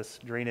 which is this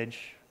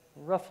drainage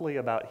roughly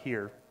about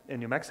here in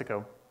New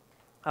Mexico.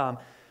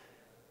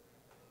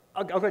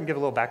 I'll go ahead and give a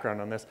little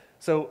background on this.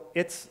 So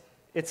it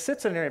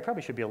sits in an area,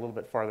 probably should be a little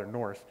bit farther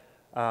north,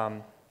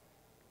 kind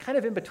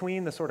of in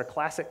between the sort of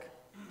classic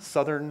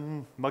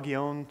southern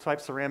Mogollon type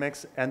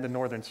ceramics and the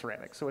northern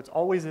ceramics. So it's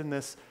always in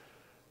this,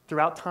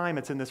 throughout time,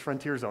 it's in this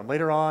frontier zone.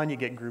 Later on, you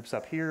get groups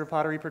up here of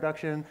pottery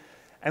production,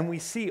 and we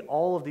see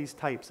all of these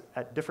types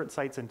at different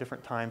sites and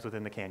different times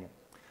within the canyon.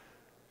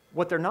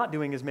 What they're not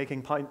doing is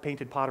making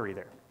painted pottery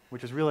there,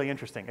 which is really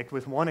interesting,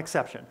 with one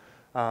exception.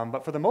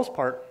 But for the most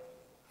part,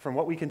 from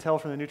what we can tell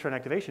from the neutron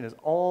activation, is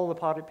all the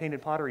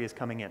painted pottery is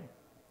coming in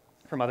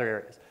from other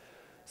areas.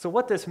 So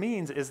what this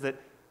means is that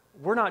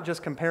we're not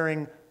just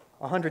comparing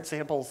 100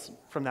 samples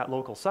from that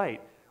local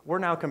site. We're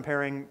now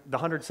comparing the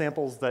 100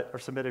 samples that are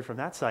submitted from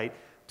that site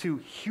to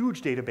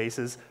huge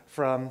databases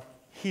from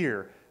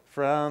here,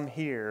 from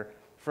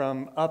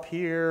up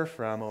here,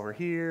 from over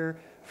here,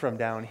 from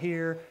down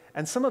here.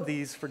 And some of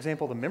these, for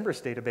example, the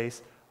Membris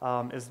database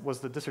was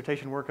the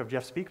dissertation work of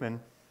Jeff Speakman,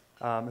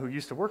 who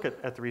used to work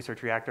at the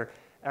Research Reactor.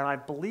 And I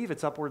believe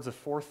it's upwards of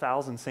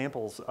 4,000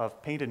 samples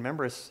of painted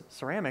Membris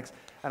ceramics,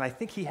 and I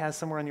think he has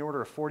somewhere on the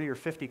order of 40 or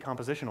 50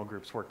 compositional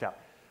groups worked out,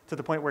 to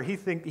the point where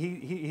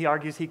he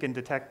argues he can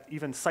detect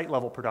even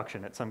site-level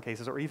production at some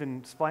cases, or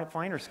even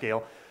finer scale.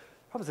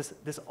 The problem is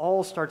this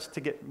all starts to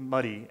get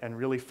muddy and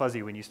really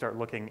fuzzy when you start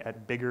looking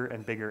at bigger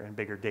and bigger and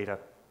bigger data.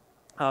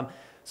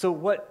 So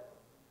what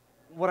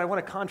I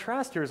want to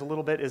contrast here is a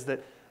little bit is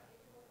that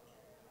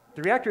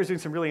the reactor is doing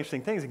some really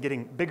interesting things and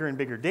getting bigger and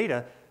bigger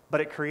data,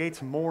 but it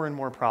creates more and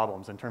more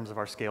problems in terms of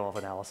our scale of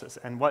analysis.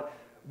 And what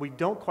we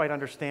don't quite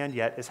understand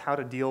yet is how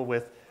to deal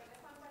with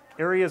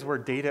areas where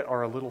data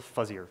are a little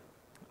fuzzier.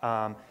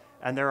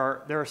 And there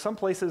are some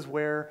places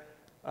where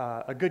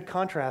a good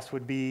contrast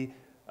would be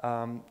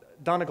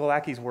Donna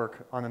Glowacki's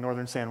work on the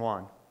northern San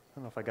Juan. I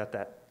don't know if I got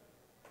that.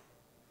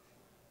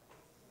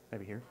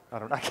 Maybe here. I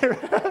don't know. I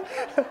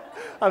can't.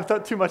 I've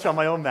thought too much on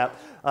my own map.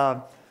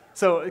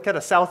 So kind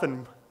of south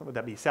and, what would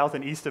that be? South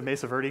and east of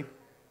Mesa Verde.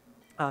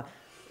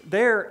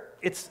 There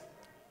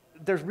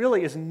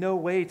really is no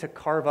way to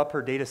carve up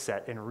her data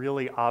set in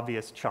really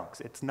obvious chunks.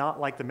 It's not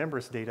like the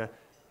Membris data.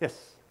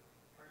 Yes?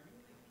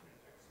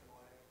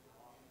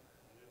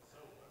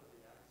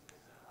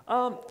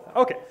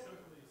 Okay.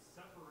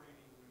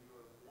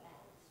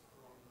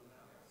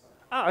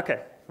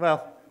 Okay.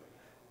 Well,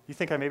 you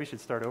think I maybe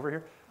should start over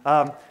here?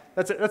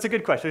 That's a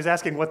good question. He's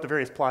asking what the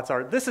various plots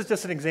are. This is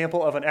just an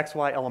example of an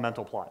XY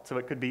elemental plot. So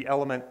it could be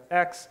element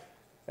X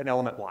and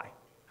element Y,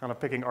 kind of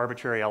picking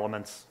arbitrary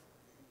elements,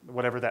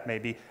 whatever that may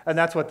be. And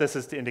that's what this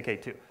is to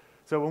indicate too.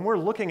 So when we're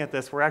looking at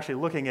this, we're actually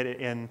looking at it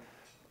in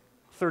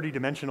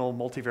 30-dimensional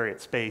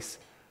multivariate space.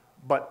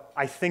 But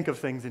I think of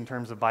things in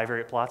terms of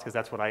bivariate plots, because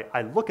that's what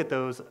I look at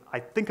those. I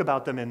think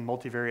about them in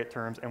multivariate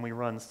terms, and we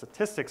run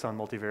statistics on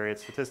multivariate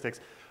statistics.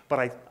 But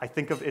I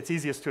think of it's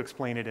easiest to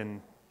explain it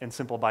in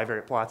simple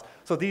bivariate plots.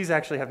 So these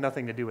actually have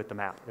nothing to do with the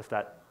map, if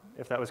that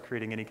was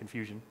creating any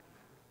confusion.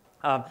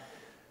 Where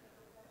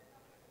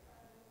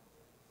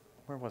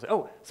was it?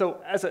 Oh,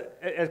 so as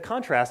a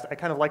contrast, I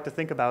kind of like to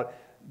think about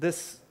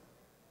this.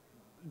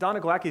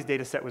 Donna Glowacki's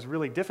data set was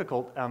really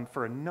difficult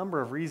for a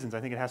number of reasons. I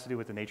think it has to do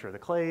with the nature of the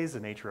clays, the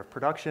nature of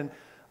production.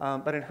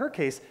 But in her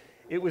case,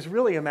 it was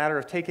really a matter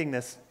of taking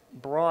this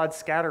broad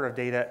scatter of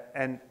data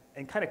and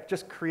kind of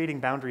just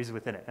creating boundaries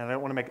within it. And I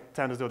don't want to make it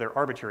sound as though they're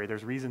arbitrary.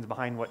 There's reasons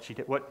behind what she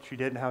did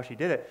and how she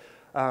did it.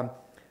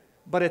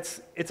 But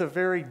it's a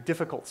very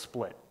difficult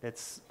split.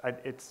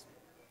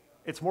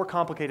 it's more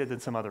complicated than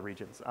some other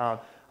regions.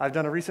 I've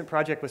done a recent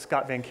project with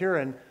Scott Van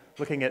Kuren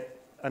looking at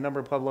a number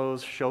of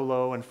pueblos, Show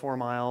Low and 4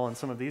 Mile, and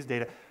some of these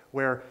data,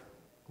 where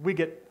we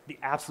get the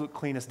absolute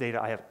cleanest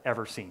data I have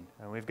ever seen.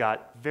 And we've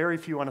got very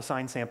few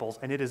unassigned samples,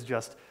 and it is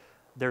just,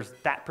 there's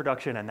that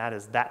production and that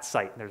is that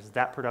site. There's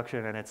that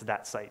production and it's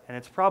that site. And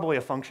it's probably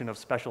a function of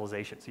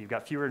specialization. So you've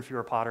got fewer and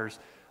fewer potters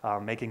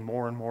making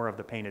more and more of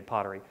the painted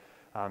pottery.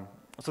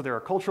 So there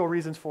are cultural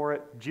reasons for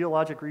it,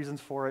 geologic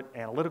reasons for it,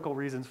 analytical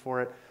reasons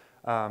for it.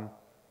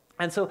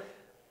 And so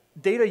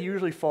data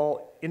usually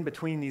fall in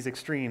between these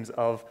extremes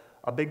of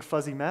a big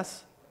fuzzy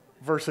mess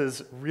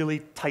versus really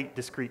tight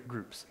discrete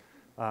groups.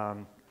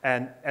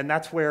 And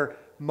that's where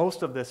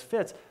most of this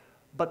fits.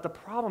 But the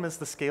problem is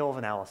the scale of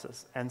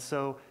analysis. And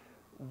so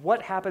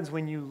what happens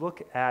when you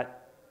look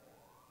at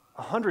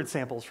 100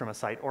 samples from a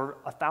site or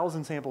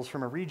 1,000 samples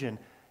from a region?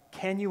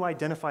 Can you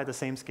identify the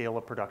same scale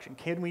of production?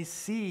 Can we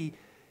see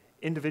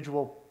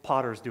individual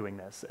potters doing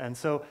this? And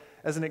so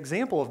as an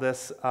example of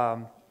this,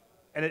 and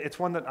it's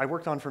one that I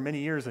worked on for many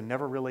years and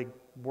never really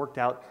worked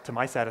out to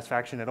my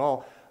satisfaction at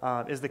all,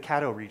 is the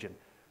Caddo region.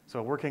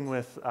 So working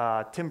with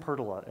Tim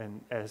Pertola,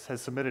 and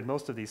has submitted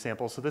most of these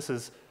samples. So this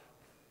is,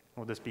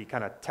 will this be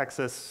kind of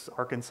Texas,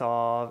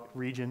 Arkansas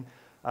region?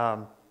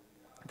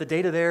 The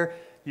data there,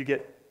 you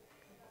get,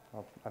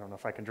 well, I don't know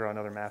if I can draw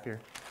another map here.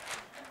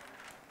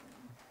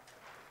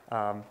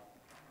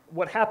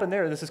 What happened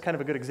there, this is kind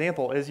of a good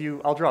example, is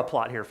I'll draw a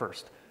plot here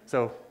first.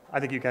 So I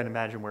think you can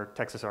imagine where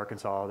Texas,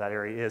 Arkansas, that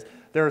area is.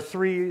 There are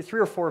three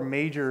or four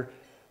major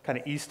kind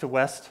of east to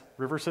west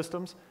river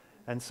systems.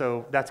 And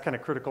so that's kind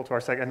of critical to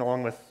our site, and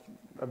along with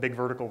a big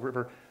vertical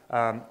river.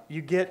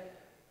 You get,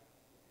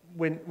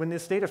 when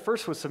this data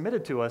first was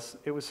submitted to us,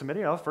 it was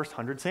submitted, first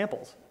 100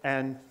 samples.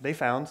 And they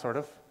found sort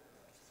of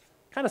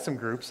kind of some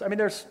groups. I mean,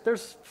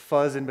 there's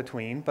fuzz in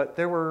between, but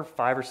there were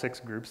 5 or 6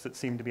 groups that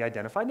seemed to be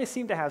identified, and they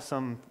seemed to have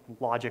some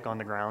logic on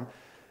the ground.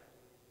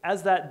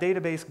 As that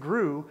database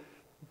grew,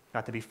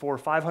 got to be 400 or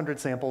 500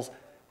 samples,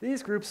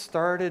 these groups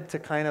started to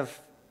kind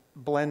of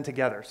blend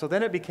together. So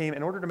then it became,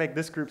 in order to make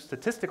this group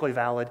statistically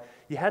valid,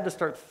 you had to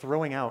start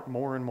throwing out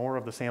more and more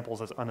of the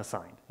samples as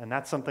unassigned. And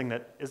that's something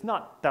that is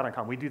not that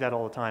uncommon. We do that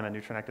all the time in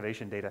neutron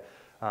activation data,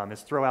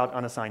 is throw out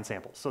unassigned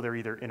samples. So they're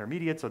either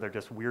intermediates or they're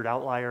just weird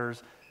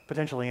outliers,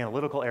 potentially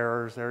analytical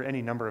errors, there are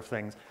any number of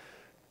things.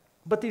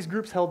 But these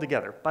groups held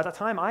together. By the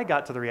time I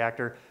got to the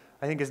reactor,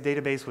 I think his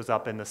database was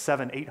up in the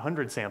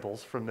 700-800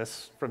 samples from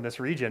this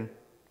region,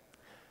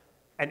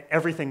 and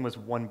everything was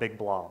one big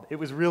blob. It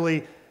was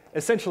really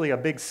essentially a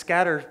big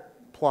scatter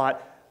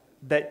plot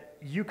that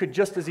you could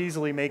just as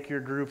easily make your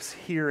groups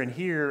here and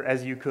here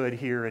as you could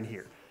here and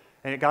here.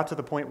 And it got to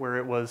the point where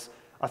it was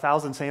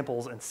 1,000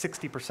 samples and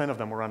 60% of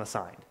them were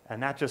unassigned.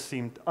 And that just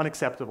seemed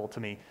unacceptable to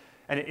me.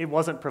 And it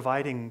wasn't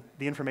providing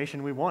the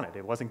information we wanted.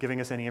 It wasn't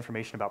giving us any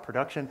information about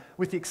production,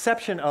 with the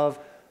exception of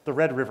the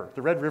Red River.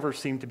 The Red River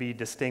seemed to be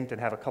distinct and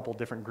have a couple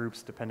different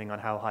groups depending on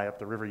how high up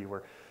the river you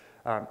were.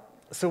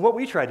 So what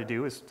we tried to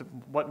do is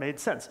what made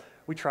sense.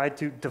 We tried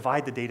to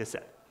divide the data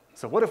set.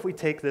 So what if we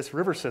take this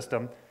river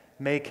system,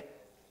 make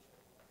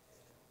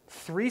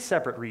 3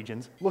 separate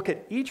regions, look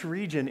at each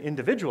region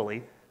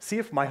individually, see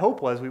if my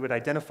hope was we would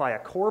identify a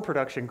core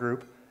production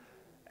group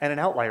and an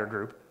outlier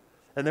group.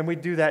 And then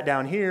we'd do that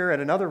down here at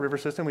another river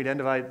system. We'd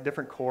identify a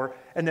different core.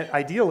 And then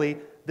ideally,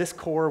 this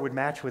core would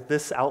match with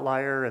this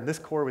outlier and this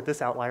core with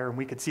this outlier, and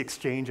we could see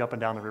exchange up and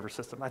down the river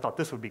system. I thought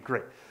this would be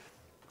great.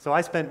 So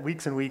I spent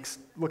weeks and weeks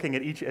looking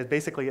at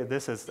basically at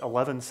this as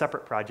 11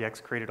 separate projects,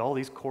 created all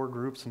these core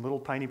groups and little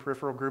tiny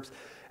peripheral groups.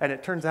 And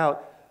it turns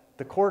out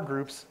the core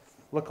groups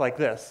look like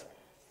this.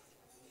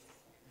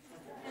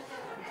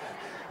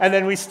 And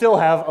then we still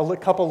have a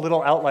couple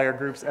little outlier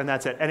groups, and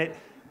that's it. And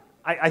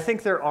I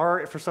think there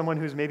are, for someone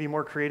who's maybe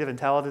more creative and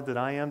talented than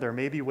I am, there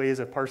may be ways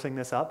of parsing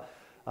this up,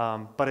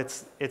 but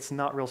it's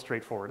not real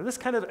straightforward.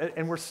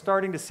 And we're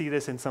starting to see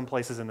this in some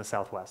places in the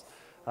Southwest.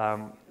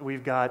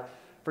 We've got,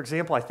 for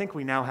example, I think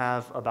we now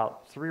have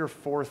about 3,000 or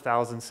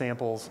 4,000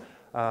 samples.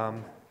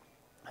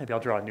 Maybe I'll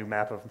draw a new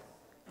map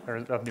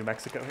of New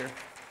Mexico here.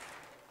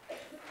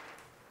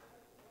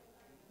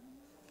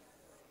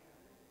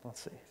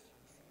 Let's see.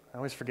 I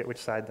always forget which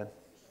side the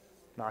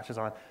notch is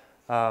on.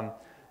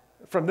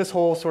 From this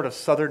whole sort of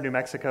southern New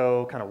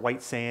Mexico, kind of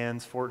White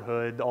Sands, Fort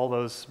Hood, all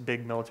those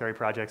big military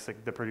projects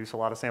that produce a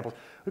lot of samples,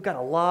 we've got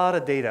a lot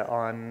of data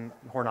on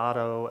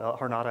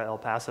Jornada, El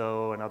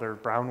Paso, and other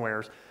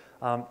brownwares.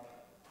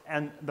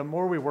 And the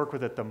more we work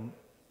with it,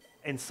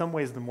 in some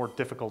ways, the more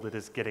difficult it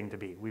is getting to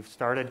be. We've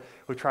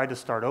tried to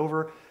start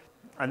over,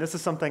 and this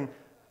is something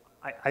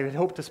I would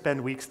hope to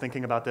spend weeks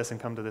thinking about this and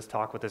come to this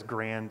talk with this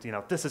grand,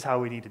 this is how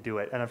we need to do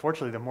it. And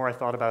unfortunately, the more I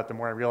thought about it, the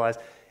more I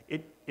realized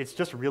it's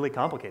just really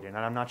complicated, and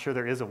I'm not sure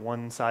there is a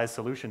one-size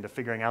solution to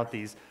figuring out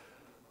these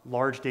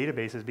large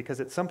databases, because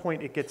at some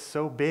point it gets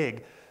so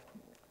big,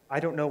 I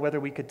don't know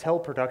whether we could tell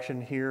production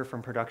here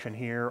from production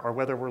here, or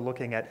whether we're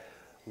looking at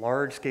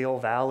large-scale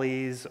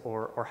valleys,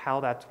 or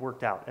how that's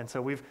worked out. And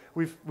so we've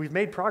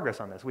made progress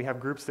on this. We have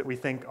groups that we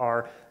think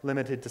are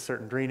limited to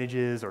certain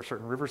drainages or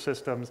certain river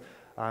systems.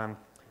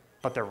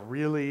 but they're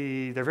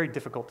very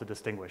difficult to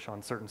distinguish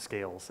on certain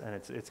scales, and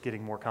it's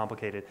getting more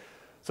complicated.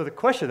 So the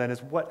question then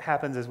is, what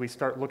happens as we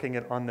start looking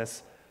at on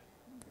this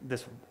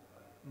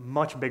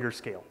much bigger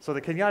scale? So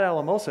the Cañada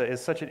Alamosa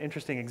is such an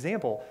interesting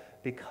example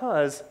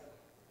because,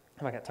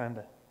 have I got time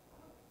to?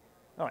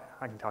 Oh,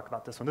 I can talk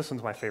about this one. This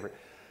one's my favorite.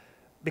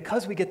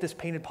 Because we get this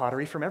painted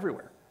pottery from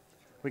everywhere.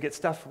 We get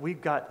stuff,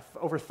 we've got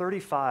over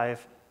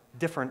 35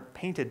 different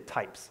painted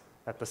types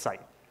at the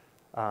site.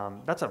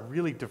 That's a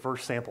really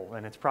diverse sample,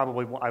 and it's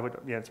probably,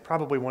 it's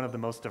probably one of the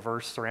most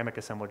diverse ceramic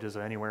assemblages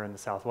anywhere in the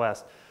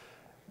Southwest,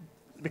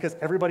 because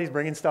everybody's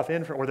bringing stuff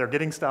in, or they're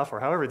getting stuff, or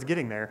however it's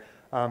getting there,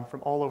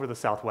 from all over the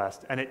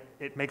Southwest. And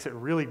it makes it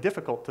really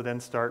difficult to then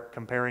start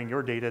comparing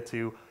your data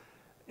to,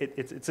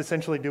 it's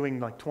essentially doing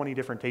like 20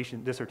 different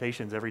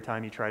dissertations every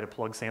time you try to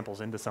plug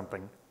samples into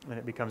something, and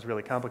it becomes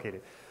really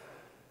complicated.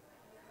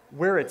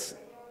 Where it's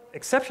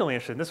exceptionally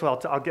interesting, this is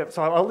what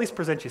I'll at least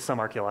present you some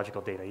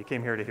archaeological data. You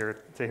came here to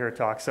hear a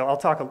talk, so I'll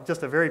talk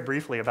just very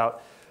briefly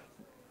about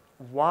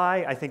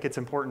why I think it's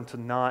important to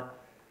not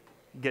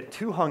get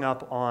too hung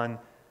up on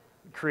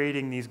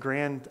creating these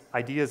grand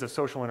ideas of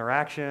social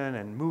interaction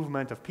and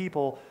movement of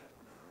people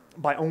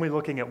by only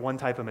looking at one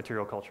type of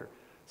material culture.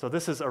 So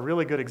this is a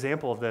really good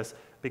example of this,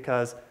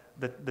 because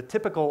the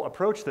typical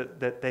approach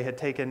that they had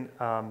taken,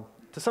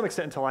 to some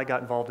extent until I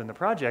got involved in the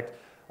project,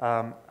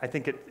 I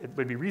think it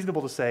would be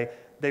reasonable to say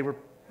they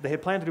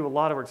had planned to do a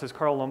lot of work. This is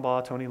Carl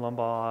Lumbaugh, Tony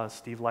Lumbaugh,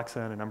 Steve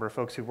Lexon, a number of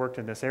folks who worked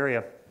in this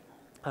area.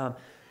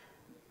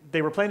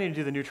 They were planning to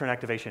do the neutron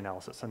activation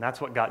analysis, and that's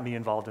what got me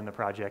involved in the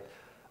project.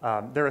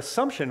 Their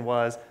assumption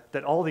was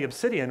that all the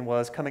obsidian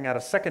was coming out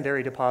of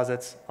secondary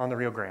deposits on the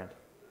Rio Grande,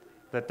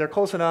 that they're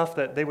close enough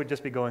that they would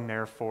just be going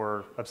there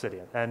for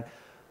obsidian. And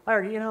I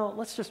argued,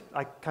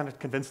 I kind of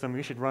convinced them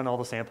we should run all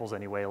the samples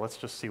anyway, let's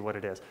just see what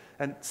it is.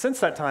 And since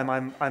that time,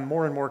 I'm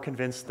more and more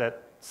convinced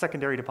that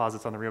secondary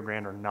deposits on the Rio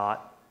Grande are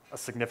not a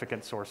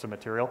significant source of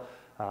material.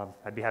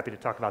 I'd be happy to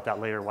talk about that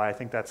later, why I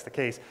think that's the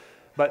case.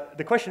 But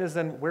the question is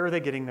then, where are they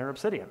getting their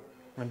obsidian?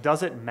 And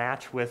does it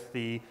match with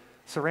the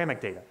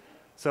ceramic data?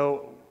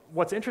 So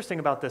what's interesting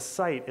about this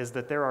site is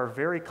that there are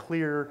very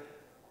clear,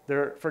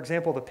 for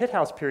example, the pit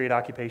house period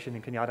occupation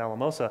in Cañada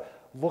Alamosa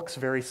looks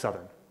very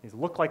southern. These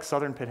look like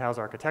southern pit houses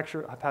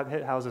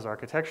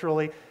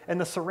architecturally, and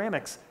the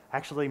ceramics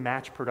actually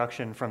match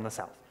production from the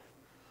south.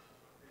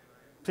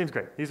 Seems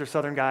great. These are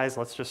southern guys,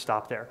 let's just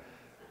stop there.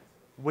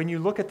 When you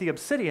look at the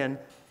obsidian,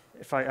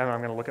 I'm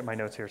going to look at my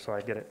notes here so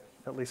I get it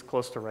at least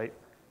close to right.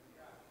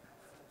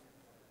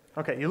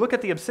 Okay, you look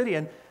at the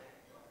obsidian,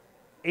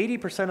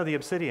 80% of the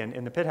obsidian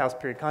in the pit house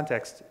period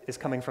context is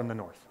coming from the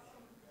north.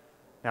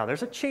 Now,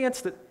 there's a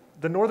chance that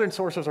the northern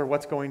sources are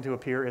what's going to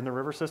appear in the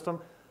river system.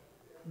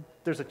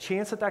 There's a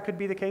chance that that could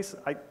be the case.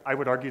 I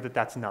would argue that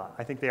that's not.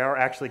 I think they are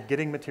actually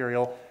getting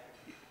material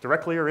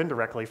directly or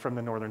indirectly from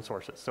the northern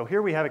sources. So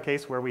here we have a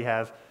case where we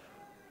have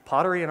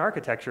pottery and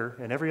architecture,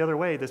 and every other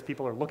way these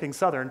people are looking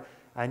southern,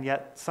 and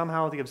yet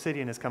somehow the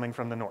obsidian is coming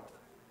from the north.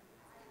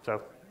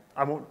 So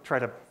I won't try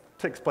to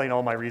explain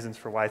all my reasons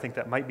for why I think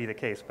that might be the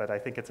case, but I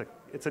think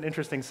it's an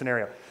interesting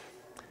scenario.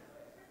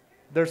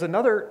 There's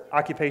another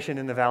occupation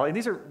in the valley,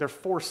 and they're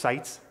 4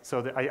 sites,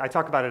 so I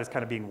talk about it as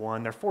kind of being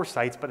one. They're 4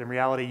 sites, but in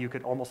reality, you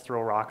could almost throw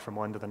a rock from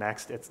one to the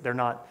next. They're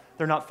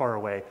not far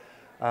away.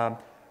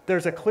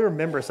 There's a clear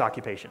membranous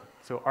occupation.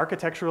 So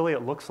architecturally,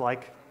 it looks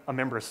like a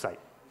membranous site.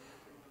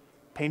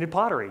 Painted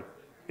pottery,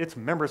 it's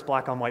membranous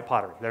black on white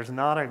pottery. There's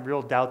not a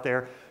real doubt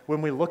there.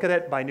 When we look at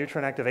it by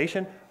neutron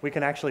activation, we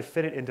can actually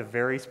fit it into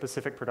very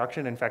specific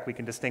production. In fact, we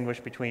can distinguish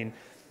between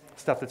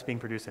stuff that's being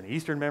produced in the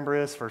eastern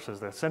membranous versus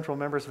the central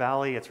membranous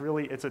valley.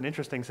 It's an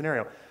interesting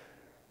scenario.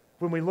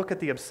 When we look at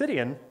the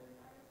obsidian,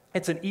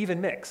 it's an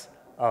even mix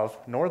of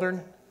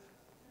northern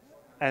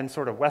and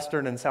sort of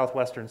western and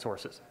southwestern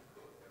sources.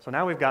 So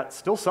now we've got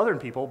still southern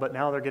people, but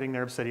now they're getting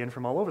their obsidian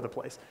from all over the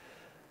place.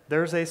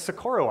 There's a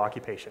Socorro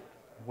occupation,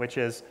 which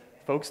is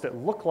folks that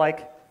look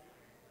like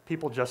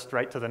people just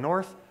right to the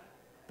north.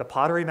 The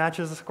pottery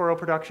matches the Socorro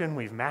production.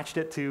 We've matched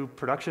it to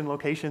production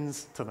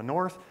locations to the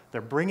north.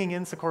 They're bringing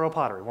in Socorro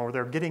pottery, or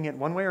they're getting it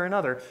one way or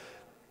another,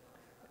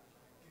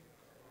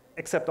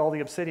 except all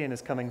the obsidian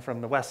is coming from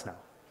the west now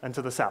and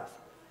to the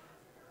south.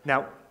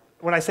 Now,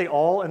 when I say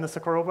all in the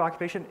Socorro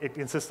occupation, it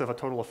consists of a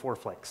total of 4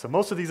 flakes. So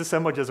most of these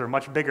assemblages are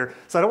much bigger.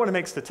 So I don't want to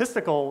make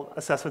statistical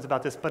assessments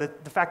about this,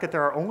 but the fact that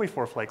there are only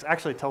 4 flakes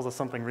actually tells us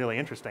something really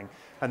interesting,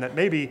 and that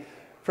maybe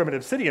from an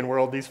obsidian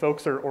world, these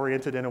folks are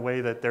oriented in a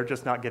way that they're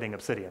just not getting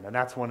obsidian, and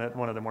that's one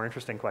of the more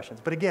interesting questions.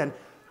 But again,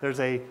 there's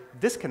a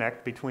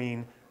disconnect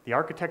between the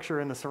architecture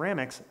and the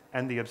ceramics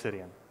and the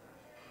obsidian.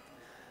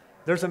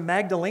 There's a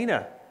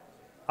Magdalena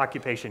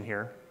occupation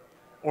here,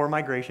 or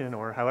migration,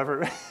 or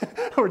however,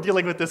 we're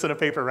dealing with this in a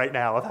paper right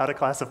now of how to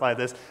classify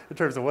this in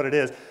terms of what it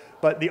is.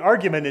 But the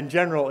argument in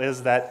general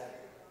is that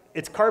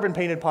it's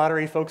carbon-painted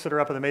pottery, folks that are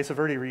up in the Mesa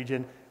Verde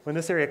region. When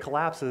this area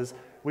collapses,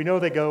 we know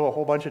they go a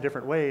whole bunch of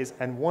different ways,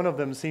 and one of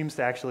them seems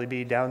to actually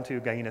be down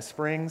to Gallina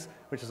Springs,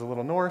 which is a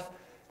little north,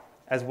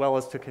 as well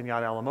as to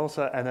Cañada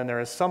Alamosa, and then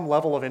there is some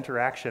level of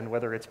interaction,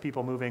 whether it's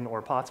people moving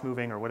or pots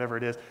moving or whatever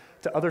it is,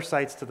 to other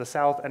sites to the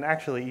south and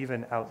actually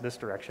even out this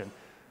direction.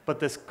 But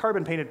this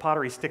carbon-painted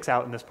pottery sticks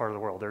out in this part of the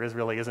world. There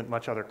really isn't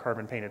much other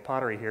carbon-painted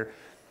pottery here.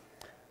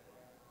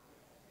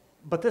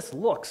 But this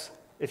looks,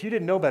 if you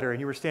didn't know better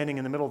and you were standing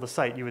in the middle of the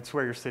site, you would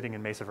swear you're sitting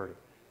in Mesa Verde.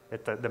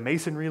 The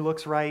masonry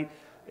looks right.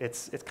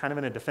 It's kind of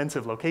in a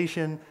defensive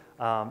location,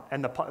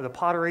 and the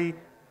pottery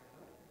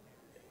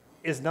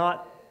is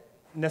not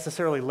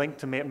necessarily linked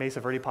to Mesa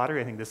Verde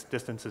pottery. I think this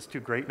distance is too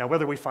great. Now,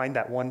 whether we find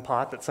that one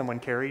pot that someone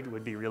carried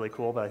would be really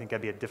cool, but I think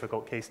that'd be a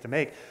difficult case to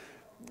make.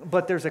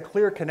 But there's a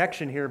clear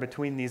connection here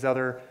between these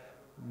other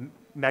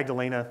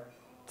Magdalena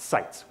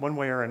sites, one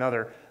way or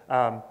another.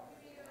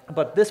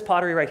 But this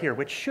pottery right here,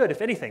 which should,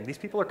 if anything, these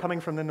people are coming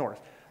from the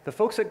north. The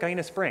folks at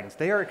Guyana Springs,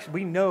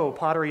 we know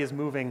pottery is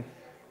moving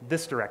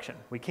this direction.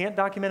 We can't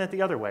document it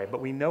the other way,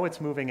 but we know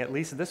it's moving at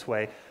least this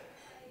way.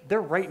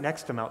 They're right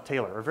next to Mount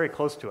Taylor, or very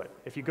close to it.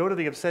 If you go to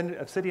the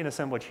obsidian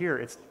assemblage here,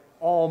 it's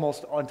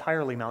almost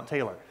entirely Mount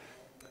Taylor.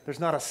 There's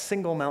not a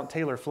single Mount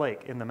Taylor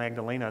flake in the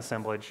Magdalena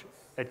assemblage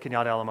at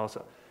Cañada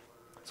Alamosa.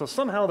 So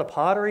somehow the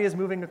pottery is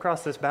moving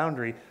across this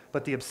boundary,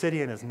 but the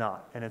obsidian is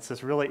not. And it's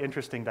this really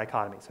interesting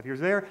dichotomy. So if you're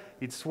there,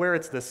 you'd swear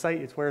it's this site,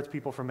 you'd swear it's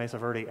people from Mesa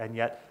Verde, and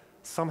yet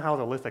somehow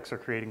the lithics are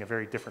creating a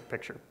very different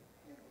picture.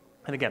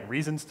 And again,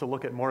 reasons to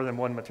look at more than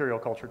one material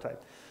culture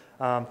type.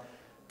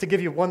 To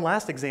give you one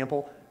last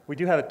example, we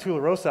do have a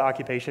Tularosa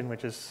occupation,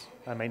 which is,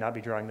 I may not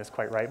be drawing this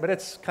quite right, but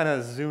it's kind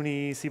of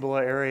Zuni,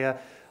 Cibola area.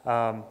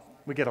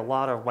 We get a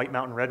lot of White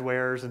Mountain red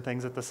wares and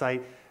things at the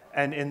site.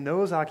 And in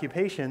those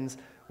occupations,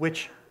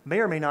 which may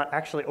or may not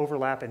actually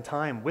overlap in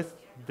time with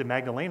the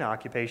Magdalena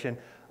occupation,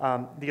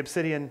 the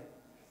obsidian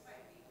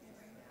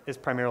is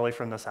primarily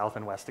from the south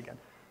and west again.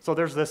 So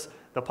there's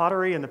the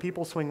pottery and the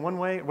people swing one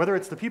way. Whether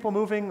it's the people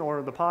moving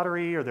or the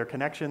pottery or their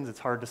connections, it's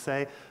hard to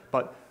say.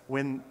 But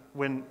when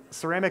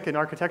ceramic and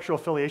architectural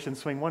affiliations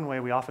swing one way,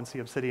 we often see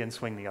obsidian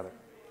swing the other.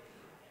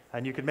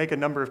 And you could make a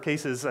number of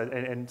cases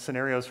and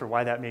scenarios for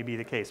why that may be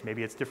the case.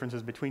 Maybe it's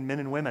differences between men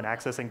and women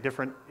accessing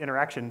different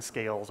interaction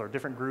scales or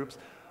different groups,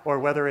 or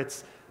whether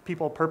it's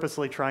people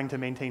purposely trying to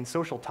maintain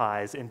social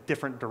ties in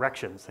different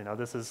directions. You know,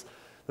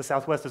 the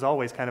Southwest is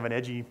always kind of an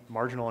edgy,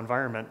 marginal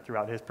environment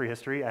throughout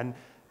prehistory, and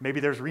maybe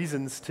there's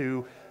reasons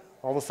to,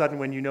 all of a sudden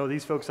when you know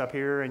these folks up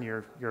here and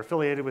you're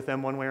affiliated with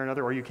them one way or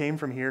another, or you came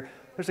from here,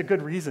 there's a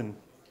good reason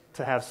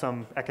to have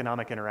some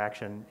economic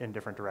interaction in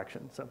different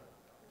directions.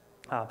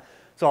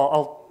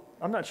 So,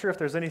 I'm not sure if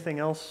there's anything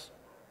else.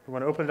 We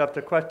want to open it up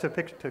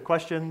to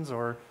questions,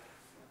 or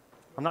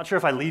I'm not sure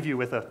if I leave you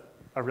with a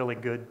really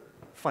good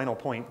final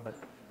point, but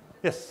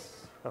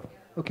yes. Oh.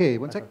 Okay,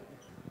 one sec.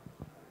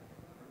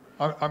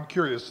 I'm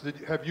curious,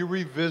 have you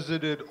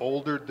revisited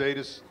older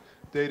data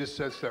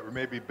sets that were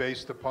maybe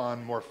based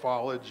upon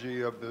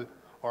morphology of the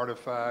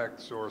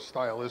artifacts or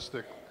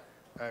stylistic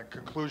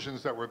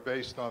conclusions that were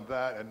based on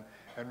that,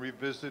 and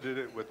revisited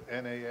it with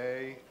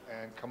NAA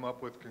and come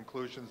up with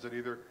conclusions that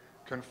either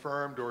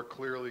confirmed or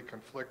clearly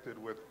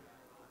conflicted with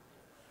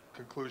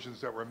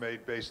conclusions that were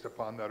made based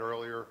upon that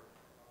earlier?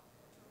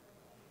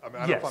 I mean, I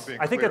don't know if I'm being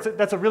clear. I think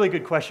that's a really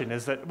good question.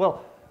 Is that,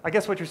 well, I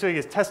guess what you're saying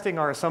is testing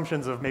our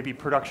assumptions of maybe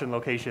production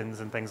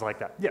locations and things like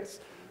that. Yes.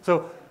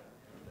 So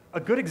a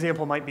good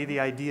example might be the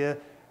idea,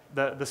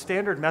 the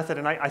standard method,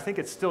 and I think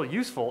it's still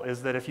useful,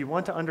 is that if you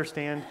want to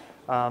understand,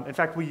 in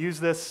fact, we use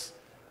this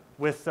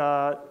with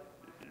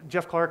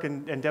Jeff Clark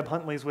and Deb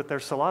Huntley's with their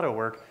Salado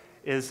work,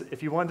 is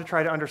if you want to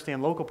try to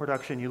understand local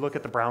production, you look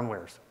at the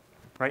brownwares,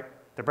 right?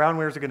 The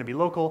brownwares are going to be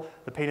local,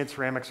 the painted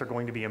ceramics are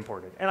going to be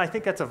imported. And I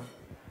think it's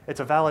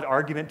a valid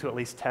argument to at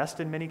least test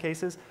in many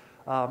cases.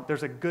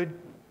 There's a good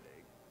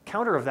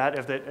counter of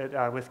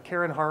that, with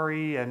Karen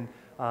Hari and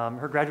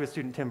her graduate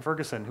student Tim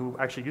Ferguson, who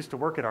actually used to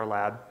work at our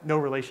lab, no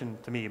relation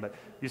to me, but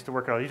used to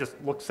work at our, he just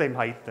looked same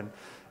height and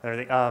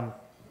everything.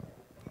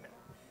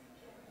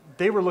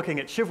 They were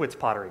looking at Shivwitz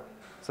pottery,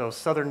 so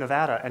southern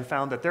Nevada, and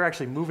found that they're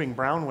actually moving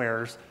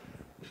brownwares,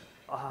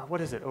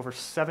 over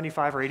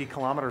 75 or 80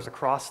 kilometers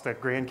across the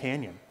Grand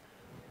Canyon,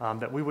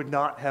 that we would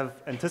not have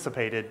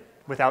anticipated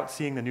without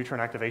seeing the neutron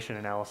activation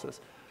analysis.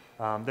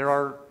 There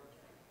are,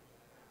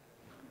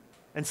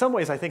 in some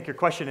ways, I think your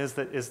question is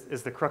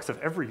the crux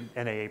of every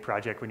NAA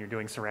project when you're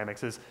doing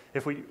ceramics, is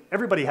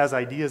everybody has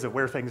ideas of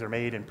where things are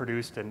made and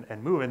produced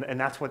and move, and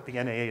that's what the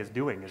NAA is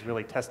doing, is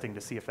really testing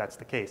to see if that's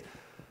the case.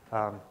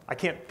 I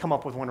can't come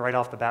up with one right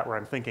off the bat where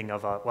I'm thinking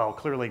of, well,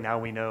 clearly now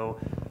we know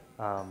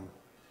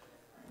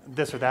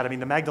this or that. I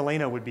mean, the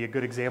Magdalena would be a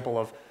good example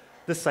of,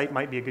 this site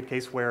might be a good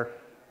case where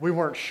we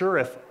weren't sure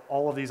if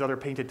all of these other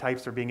painted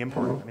types are being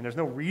imported. I mean, there's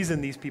no reason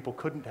these people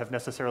couldn't have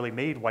necessarily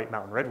made White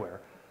Mountain redware,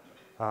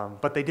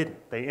 but they didn't.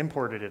 They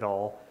imported it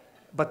all,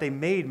 but they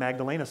made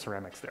Magdalena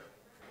ceramics there.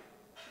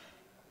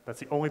 That's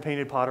the only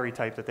painted pottery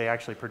type that they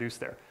actually produced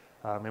there.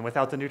 And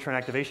without the neutron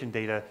activation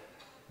data,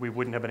 we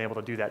wouldn't have been able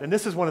to do that. And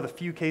this is one of the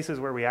few cases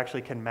where we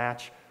actually can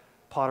match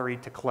pottery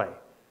to clay.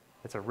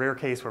 It's a rare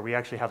case where we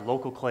actually have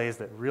local clays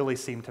that really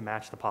seem to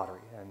match the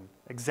pottery. And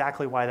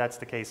exactly why that's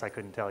the case, I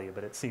couldn't tell you,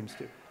 but it seems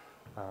to.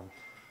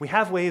 We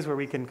have ways where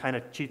we can kind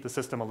of cheat the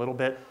system a little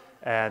bit,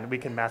 and we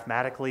can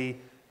mathematically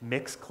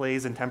mix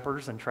clays and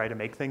tempers and try to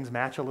make things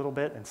match a little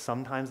bit, and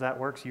sometimes that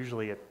works.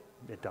 Usually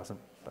it doesn't.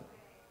 But,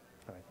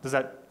 all right. Does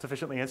that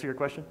sufficiently answer your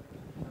question?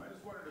 I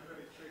just wondered if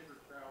any sacred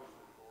cows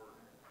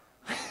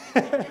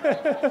were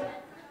born.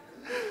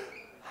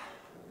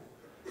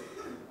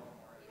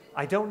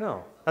 I don't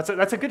know.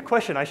 That's a good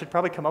question. I should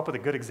probably come up with a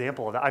good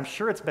example of that. I'm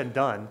sure it's been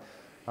done.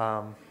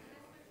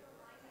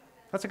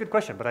 That's a good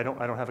question, but I don't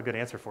have a good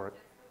answer for it.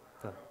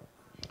 So.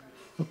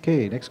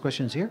 Okay, next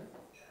question is here.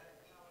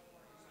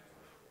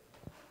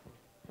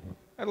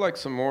 I'd like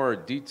some more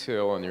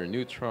detail on your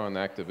neutron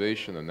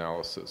activation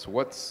analysis.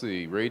 What's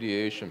the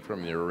radiation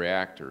from your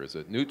reactor? Is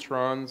it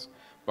neutrons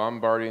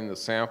bombarding the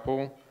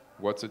sample?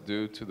 What's it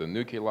do to the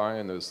nuclei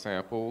in those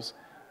samples?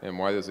 And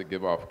why does it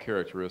give off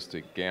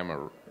characteristic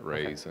gamma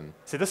rays? Okay.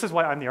 See, this is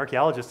why I'm the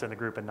archaeologist in the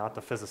group and not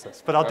the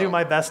physicist. But I'll do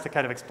my best to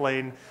kind of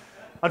explain.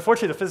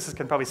 Unfortunately, the physicists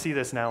can probably see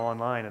this now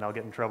online, and I'll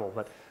get in trouble.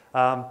 But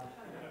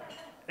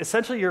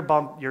essentially,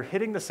 you're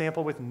hitting the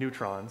sample with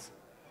neutrons.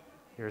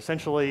 You're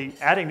essentially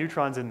adding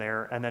neutrons in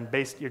there, and then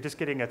you're just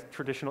getting a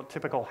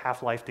typical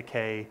half-life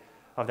decay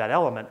of that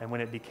element. And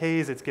when it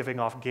decays, it's giving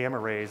off gamma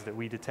rays that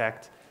we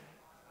detect.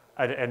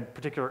 And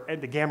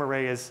the gamma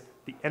ray is,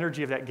 the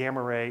energy of that gamma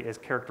ray is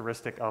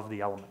characteristic of the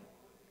element.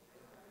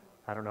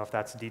 I don't know if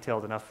that's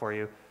detailed enough for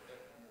you.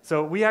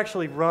 So we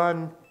actually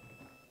run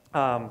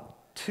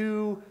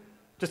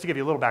just to give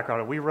you a little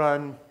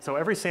background, so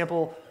every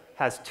sample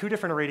has 2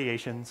 different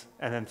irradiations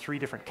and then 3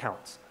 different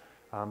counts.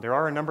 There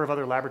are a number of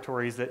other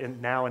laboratories that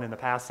now and in the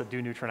past that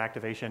do neutron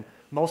activation.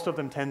 Most of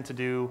them tend to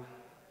do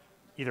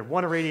either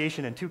 1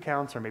 irradiation and 2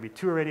 counts, or maybe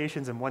 2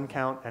 irradiations and 1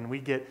 count, and we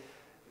get,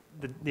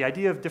 the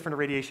idea of different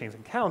irradiations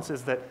and counts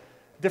is that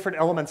different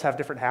elements have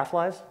different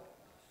half-lives.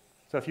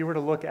 So if you were to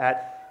look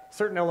at,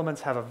 certain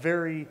elements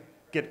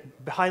get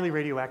highly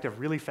radioactive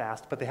really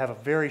fast, but they have a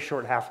very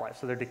short half-life.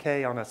 So their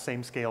decay on a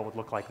same scale would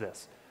look like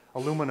this.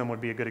 Aluminum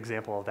would be a good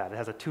example of that. It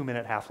has a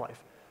 2-minute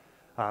half-life.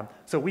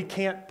 So we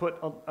can't put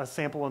a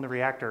sample in the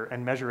reactor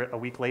and measure it a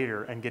week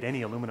later and get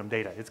any aluminum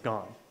data. It's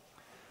gone.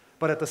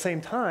 But at the same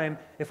time,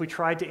 if we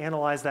tried to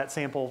analyze that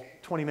sample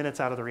 20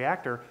 minutes out of the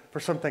reactor for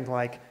something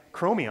like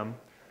chromium,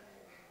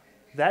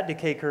 that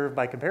decay curve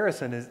by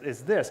comparison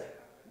is this.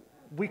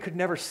 We could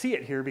never see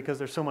it here because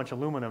there's so much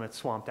aluminum it's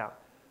swamped out.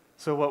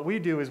 So what we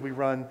do is we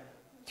run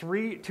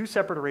 2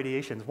 separate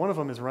irradiations. One of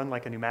them is run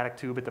like a pneumatic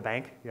tube at the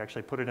bank. You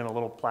actually put it in a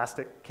little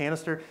plastic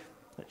canister.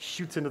 It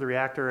shoots into the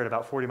reactor at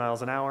about 40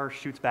 miles an hour,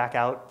 shoots back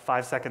out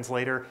 5 seconds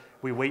later.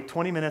 We wait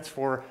 20 minutes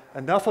for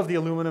enough of the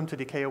aluminum to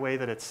decay away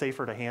that it's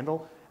safer to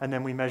handle, and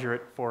then we measure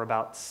it for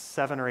about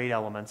 7 or 8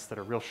 elements that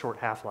are real short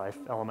half-life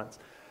elements.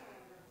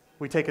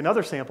 We take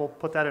another sample,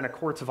 put that in a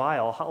quartz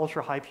vial,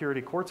 ultra high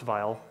purity quartz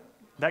vial.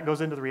 That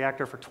goes into the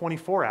reactor for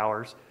 24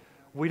 hours.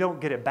 We don't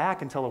get it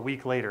back until a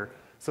week later.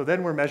 So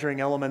then we're measuring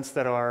elements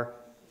that are,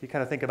 you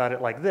kind of think about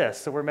it like this.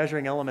 So we're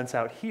measuring elements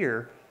out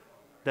here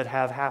that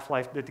have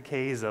half-life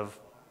decays of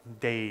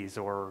days,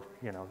 or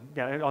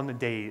on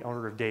the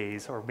order of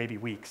days, or maybe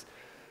weeks.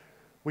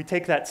 We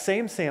take that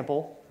same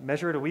sample,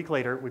 measure it a week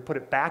later, we put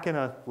it back in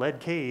a lead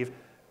cave,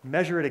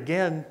 measure it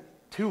again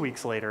 2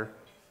 weeks later,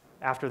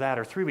 after that,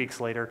 or 3 weeks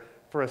later,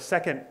 for a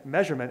second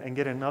measurement, and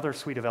get another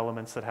suite of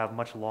elements that have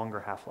much longer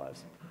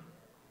half-lives.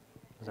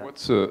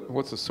 What's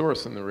the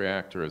source in the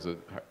reactor? Is it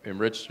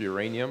enriched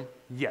uranium?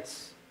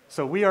 Yes.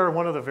 So we are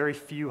one of the very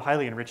few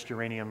highly enriched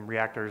uranium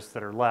reactors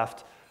that are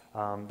left.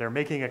 They're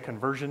making a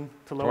conversion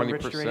to low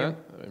enriched uranium.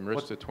 20%?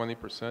 Enriched at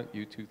 20%,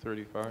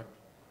 U-235?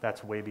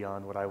 That's way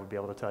beyond what I would be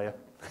able to tell you.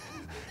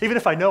 Even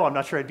if I know, I'm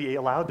not sure I'd be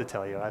allowed to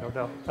tell you. I don't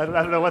know. I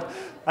don't know what.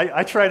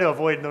 I try to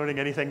avoid learning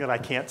anything that I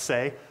can't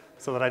say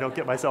so that I don't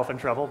get myself in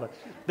trouble. But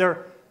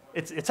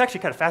it's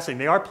actually kind of fascinating.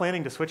 They are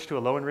planning to switch to a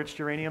low enriched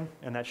uranium,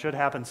 and that should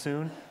happen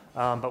soon.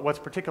 But what's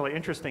particularly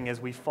interesting is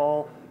we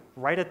fall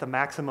right at the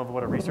maximum of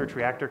what a research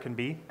reactor can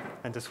be.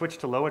 And to switch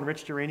to low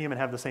enriched uranium and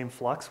have the same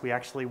flux, we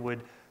actually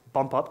would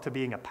bump up to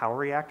being a power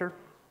reactor.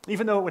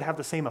 Even though it would have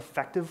the same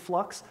effective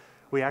flux,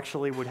 we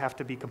actually would have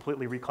to be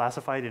completely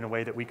reclassified in a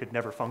way that we could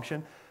never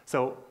function.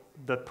 So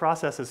the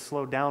process is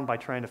slowed down by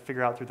trying to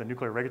figure out through the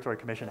Nuclear Regulatory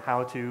Commission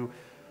how to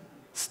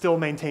still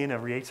maintain a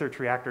research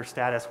reactor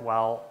status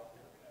while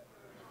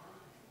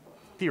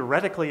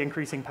theoretically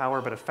increasing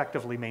power, but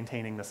effectively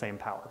maintaining the same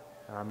power.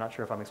 I'm not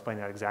sure if I'm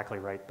explaining that exactly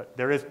right, but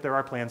there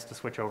are plans to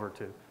switch over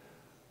to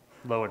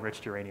low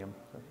enriched uranium.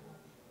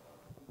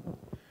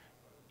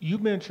 You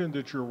mentioned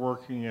that you're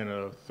working in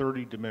a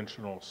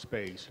 30-dimensional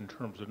space in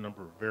terms of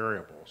number of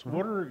variables. Mm-hmm.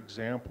 What are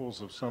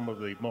examples of some of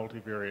the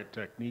multivariate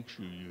techniques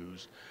you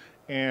use,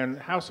 and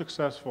how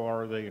successful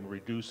are they in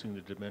reducing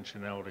the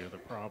dimensionality of the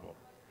problem?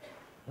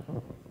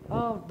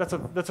 Oh, that's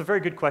a very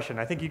good question.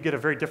 I think you get a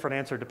very different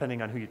answer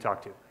depending on who you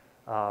talk to.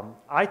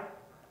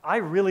 I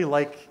really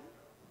like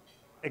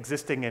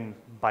existing in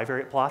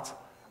bivariate plots.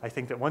 I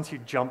think that once you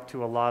jump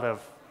to a lot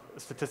of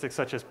statistics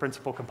such as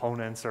principal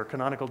components or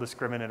canonical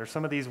discriminant or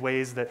some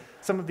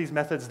of these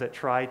methods that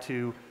try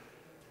to,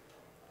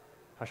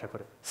 how should I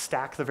put it,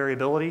 stack the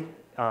variability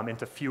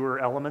into fewer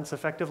elements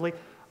effectively,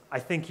 I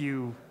think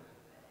you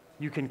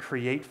can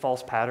create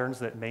false patterns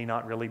that may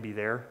not really be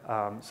there.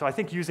 So I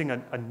think using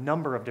a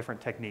number of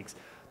different techniques.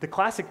 The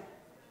classic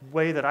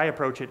way that I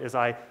approach it is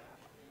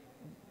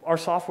our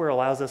software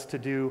allows us to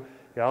do,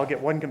 I'll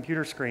get one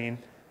computer screen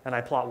and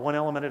I plot one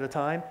element at a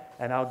time,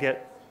 and I'll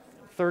get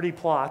 30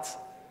 plots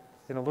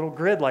in a little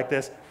grid like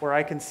this where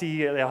I can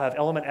see I'll have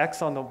element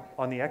X on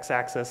the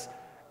x-axis,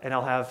 and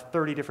I'll have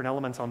 30 different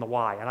elements on the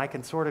y. And I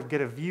can sort of get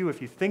a view,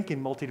 if you think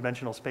in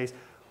multidimensional space,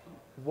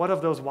 what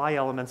of those y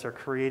elements are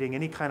creating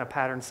any kind of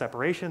pattern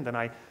separation. Then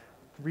I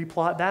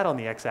replot that on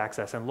the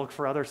x-axis and look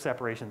for other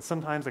separations.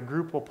 Sometimes a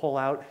group will pull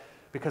out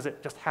because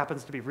it just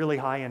happens to be really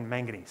high in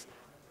manganese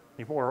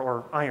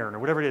or iron or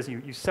whatever it is.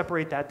 You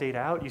separate that data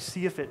out, you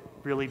see if it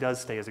really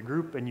does stay as a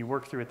group, and you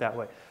work through it that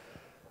way.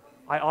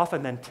 I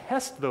often then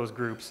test those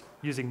groups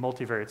using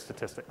multivariate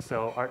statistics.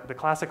 So the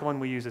classic one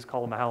we use is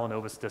called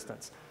Mahalanobis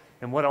distance.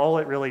 And what all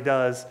it really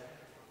does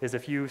is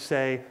if you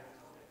say,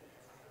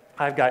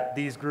 I've got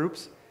these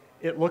groups,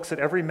 it looks at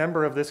every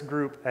member of this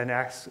group and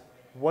asks,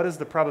 what is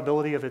the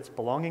probability of its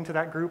belonging to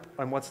that group,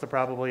 and what's the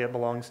probability it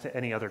belongs to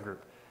any other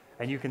group?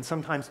 And you can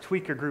sometimes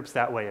tweak your groups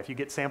that way. If you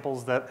get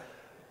samples that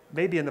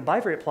maybe in the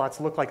bivariate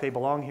plots look like they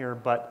belong here,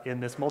 but in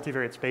this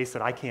multivariate space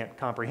that I can't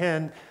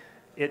comprehend,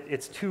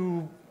 it's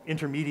too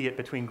intermediate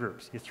between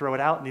groups. You throw it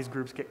out and these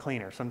groups get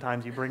cleaner.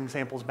 Sometimes you bring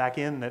samples back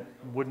in that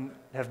wouldn't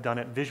have done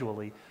it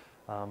visually.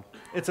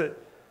 It's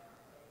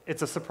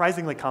a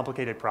surprisingly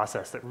complicated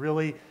process that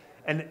really,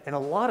 and a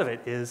lot of it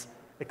is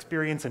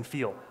experience and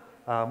feel.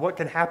 What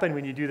can happen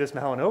when you do this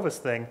Mahalanobis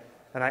thing,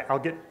 and I'll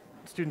get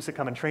students that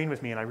come and train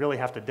with me, and I really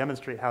have to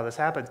demonstrate how this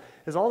happens,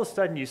 is all of a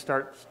sudden you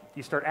start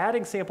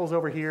adding samples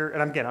over here,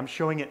 and again, I'm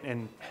showing it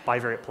in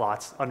bivariate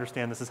plots.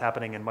 Understand this is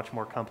happening in much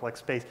more complex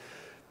space.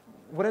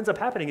 What ends up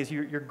happening is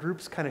your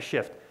groups kind of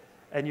shift,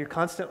 and you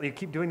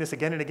keep doing this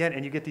again and again,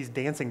 and you get these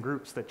dancing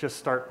groups that just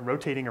start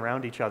rotating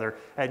around each other,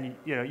 and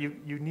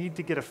you need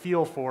to get a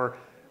feel for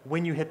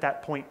when you hit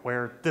that point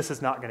where this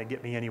is not going to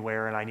get me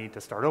anywhere, and I need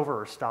to start over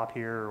or stop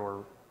here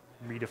or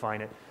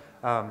redefine it.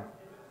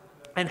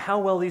 And how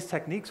well these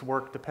techniques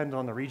work depends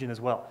on the region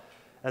as well.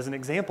 As an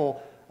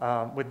example,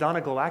 with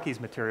Donna Glowacki's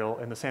material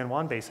in the San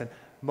Juan Basin,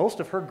 most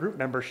of her group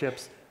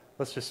memberships,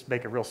 let's just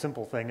make a real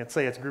simple thing. Let's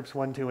say it's groups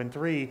 1, 2, and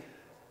 3.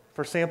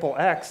 For sample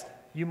X,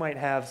 you might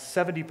have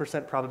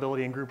 70%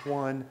 probability in group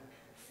 1,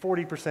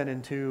 40%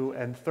 in 2,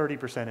 and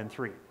 30% in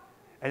 3.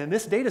 And in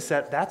this data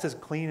set, that's as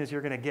clean as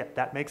you're going to get.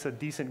 That makes a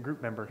decent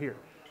group member here.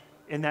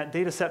 In that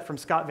data set from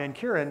Scott Van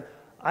Kuren,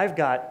 I've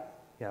got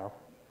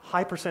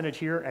high percentage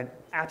here and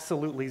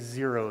absolutely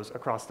zeros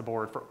across the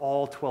board for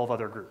all 12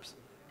 other groups.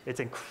 It's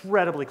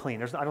incredibly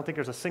clean. I don't think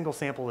there's a single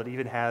sample that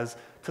even has,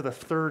 to the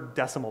third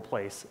decimal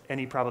place,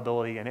 any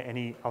probability in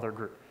any other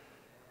group.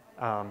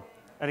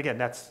 And again,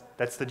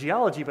 that's the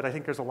geology, but I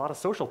think there's a lot of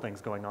social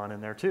things going on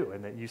in there too,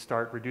 and that you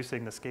start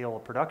reducing the scale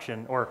of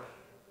production or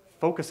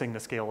focusing the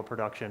scale of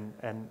production.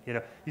 And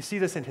you see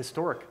this in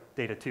historic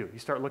data too. You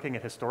start looking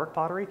at historic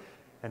pottery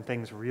and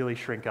things really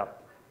shrink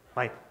up.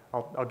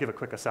 I'll give a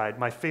quick aside.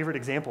 My favorite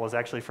example is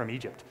actually from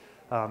Egypt.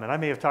 And I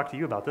may have talked to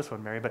you about this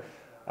one, Mary, but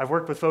I've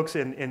worked with folks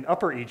in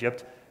Upper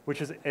Egypt,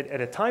 which is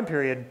at a time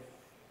period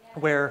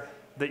where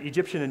the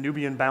Egyptian and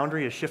Nubian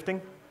boundary is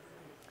shifting.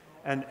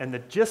 And the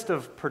gist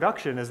of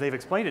production, as they've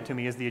explained it to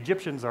me, is the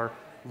Egyptians are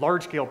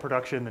large-scale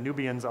production, the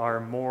Nubians are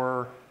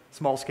more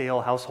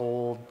small-scale,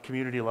 household,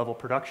 community-level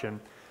production.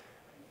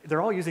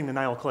 They're all using the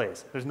Nile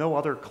clays. There's no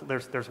other,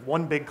 there's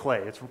one big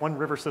clay. It's one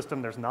river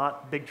system. There's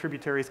not big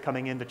tributaries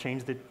coming in to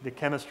change the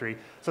chemistry.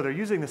 So they're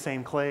using the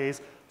same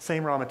clays,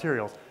 same raw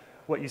materials.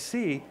 What you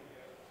see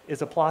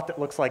is a plot that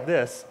looks like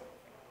this.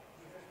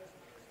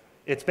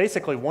 It's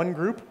basically one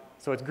group.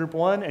 So it's group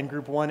 1 and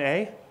group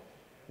 1A.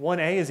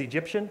 1A is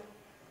Egyptian,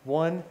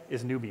 1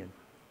 is Nubian.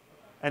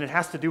 And it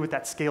has to do with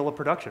that scale of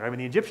production. I mean,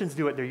 the Egyptians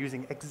do it, they're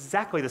using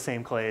exactly the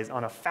same clays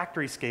on a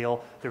factory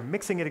scale. They're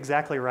mixing it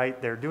exactly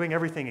right. They're doing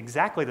everything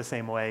exactly the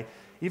same way.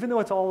 Even though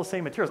it's all the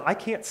same materials, I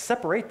can't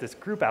separate this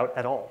group out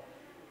at all.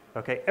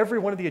 Okay, every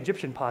one of the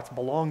Egyptian pots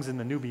belongs in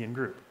the Nubian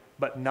group,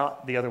 but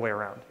not the other way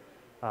around.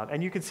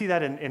 And you can see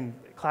that in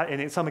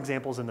some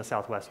examples in the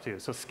Southwest too.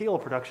 So scale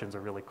of production is a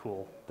really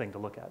cool thing to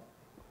look at.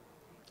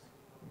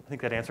 I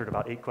think that answered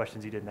about 8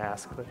 questions you didn't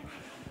ask. But,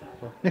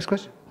 well. Next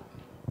question.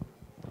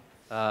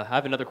 I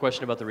have another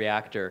question about the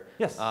reactor.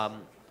 Yes.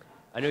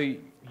 I know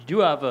you do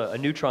have a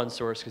neutron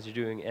source because you're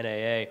doing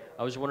NAA.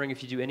 I was wondering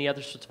if you do any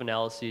other sorts of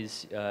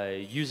analyses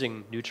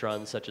using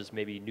neutrons, such as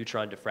maybe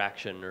neutron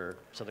diffraction or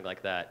something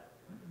like that.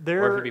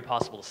 Or if it would be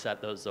possible to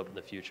set those up in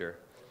the future.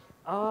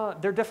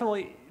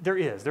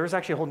 There is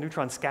actually a whole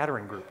neutron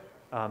scattering group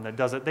that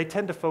does it. They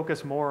tend to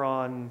focus more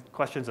on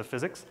questions of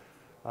physics.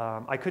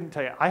 I couldn't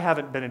tell you, I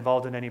haven't been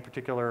involved in any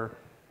particular,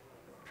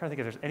 I'm trying to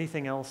think if there's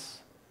anything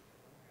else.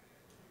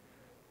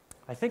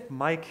 I think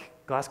Mike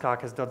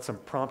Glasscock has done some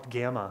prompt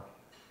gamma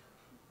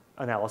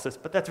analysis,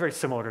 but that's very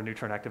similar to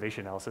neutron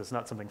activation analysis. It's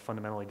not something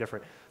fundamentally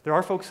different. There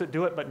are folks that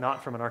do it, but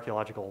not from an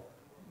archaeological,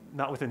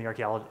 not within the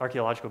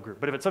archaeological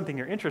group. But if it's something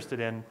you're interested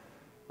in,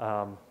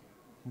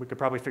 we could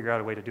probably figure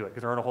out a way to do it,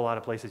 because there aren't a whole lot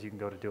of places you can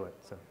go to do it.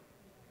 So,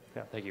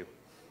 yeah. Thank you.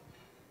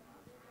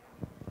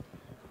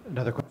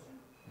 Another question?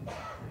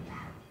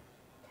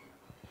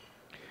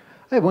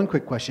 I have one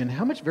quick question.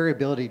 How much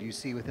variability do you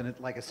see within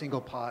like a single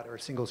pot or a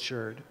single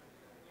sherd?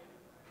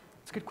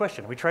 It's a good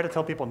question. We try to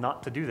tell people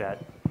not to do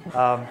that.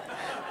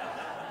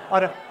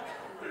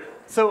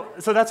 So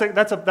that's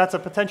a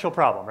potential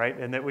problem, right?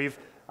 And that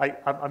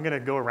I'm going to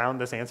go around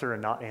this answer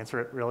and not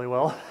answer it really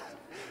well.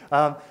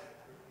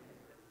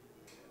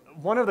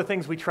 One of the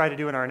things we try to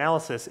do in our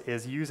analysis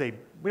is we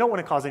don't want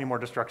to cause any more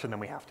destruction than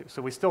we have to.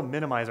 So we still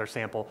minimize our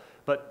sample,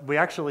 but we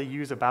actually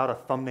use about a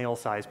thumbnail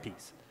size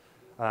piece.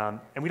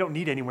 And we don't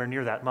need anywhere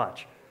near that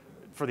much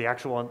for the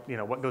actual,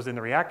 what goes in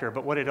the reactor.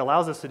 But what it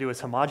allows us to do is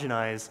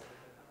homogenize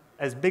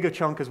as big a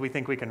chunk as we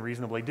think we can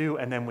reasonably do,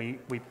 and then we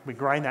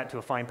grind that to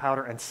a fine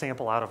powder and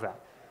sample out of that.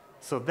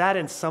 So that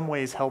in some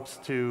ways helps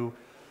to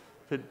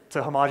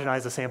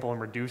homogenize the sample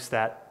and reduce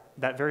that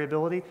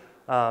variability.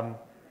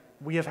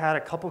 We have had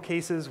a couple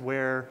cases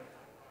where,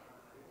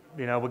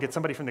 we'll get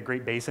somebody from the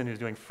Great Basin who's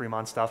doing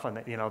Fremont stuff, and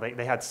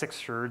they had 6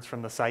 sherds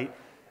from the site,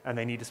 and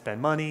they need to spend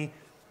money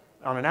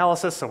on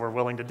analysis, so we're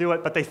willing to do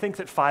it, but they think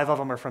that 5 of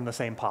them are from the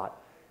same pot.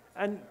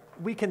 And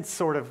we can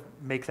sort of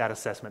make that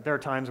assessment. There are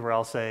times where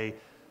I'll say,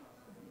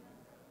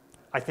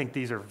 I think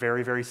these are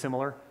very, very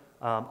similar.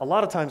 A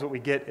lot of times what we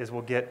get is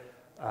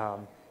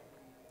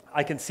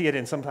I can see it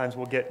in sometimes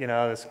we'll get,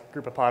 this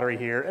group of pottery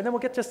here, and then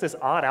we'll get just this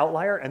odd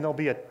outlier, and there'll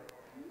be a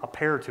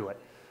pair to it.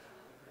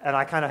 And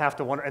I kind of have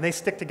to wonder, and they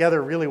stick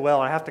together really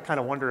well. I have to kind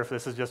of wonder if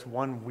this is just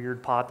one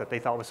weird pot that they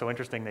thought was so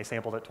interesting, they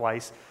sampled it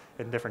twice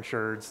in different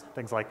sherds,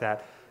 things like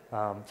that.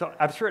 So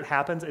I'm sure it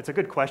happens. It's a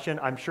good question.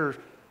 I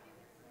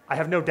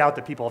have no doubt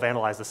that people have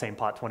analyzed the same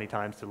pot 20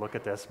 times to look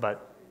at this,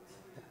 but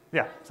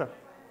yeah, so.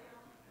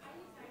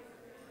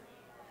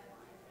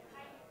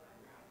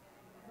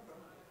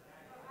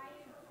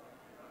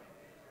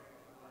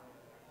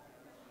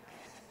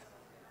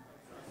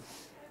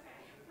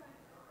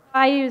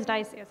 I used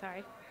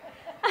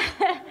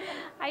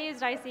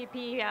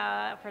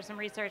ICP for some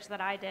research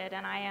that I did,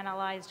 and I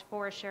analyzed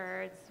 4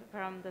 sherds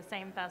from the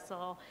same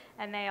vessel,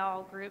 and they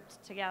all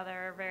grouped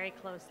together very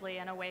closely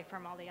and away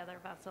from all the other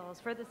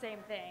vessels for the same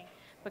thing,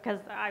 because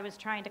I was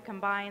trying to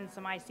combine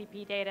some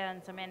ICP data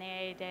and some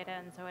NAA data,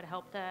 and so it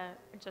helped to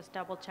just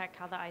double check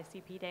how the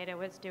ICP data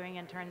was doing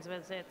in terms of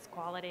its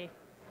quality.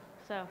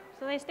 So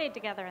they stayed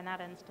together in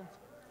that instance.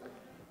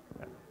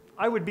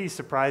 I would be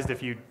surprised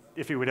if you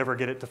would ever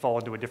get it to fall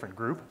into a different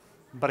group.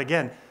 But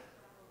again,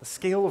 the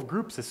scale of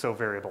groups is so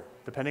variable.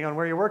 Depending on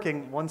where you're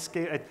working,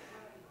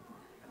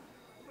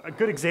 a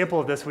good example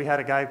of this, we had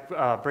a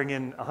guy bring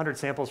in 100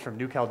 samples from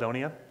New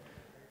Caledonia,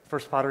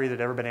 first pottery that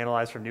had ever been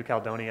analyzed from New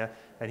Caledonia,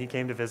 and he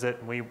came to visit,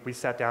 and we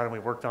sat down and we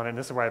worked on it, and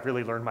this is where I've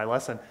really learned my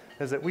lesson,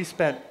 is that we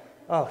spent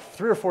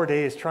 3 or 4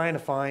 days trying to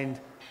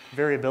find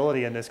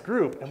variability in this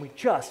group, and we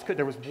just could.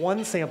 There was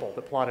one sample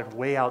that plotted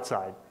way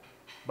outside,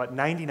 but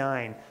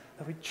 99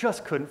 that we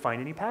just couldn't find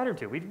any pattern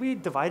to. We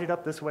divided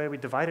up this way, we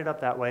divided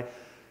up that way.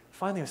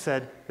 Finally I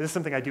said, this is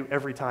something I do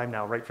every time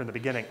now, right from the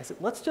beginning. I said,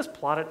 let's just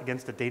plot it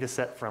against a data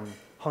set from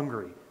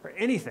Hungary or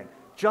anything,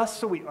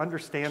 just so we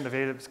understand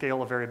the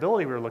scale of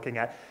variability we were looking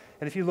at.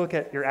 And if you look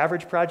at your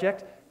average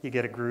project, you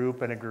get a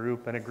group and a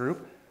group and a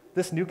group.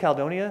 This New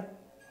Caledonia,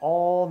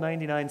 all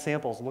 99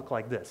 samples look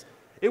like this.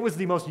 It was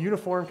the most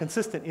uniform,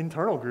 consistent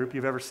internal group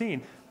you've ever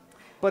seen.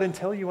 But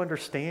until you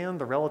understand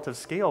the relative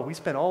scale, we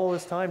spent all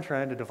this time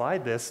trying to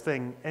divide this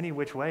thing any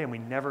which way, and we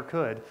never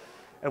could.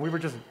 And we were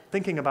just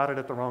thinking about it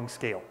at the wrong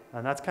scale.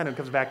 And that's kind of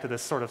comes back to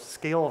this sort of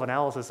scale of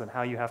analysis and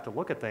how you have to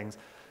look at things.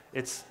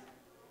 It's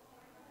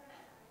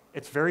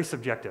very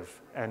subjective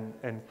and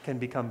can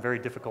become very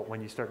difficult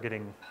when you start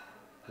getting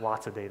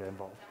lots of data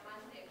involved.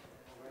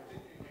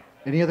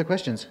 Any other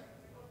questions?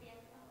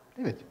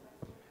 David.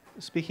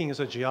 Speaking as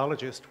a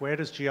geologist, where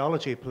does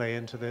geology play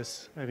into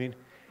this? I mean,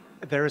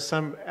 there is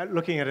some,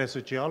 looking at it as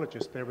a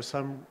geologist, there were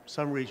some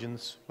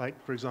regions,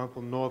 like, for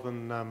example,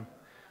 northern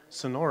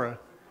Sonora,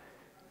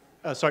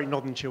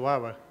 northern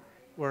Chihuahua,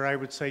 where I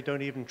would say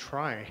don't even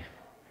try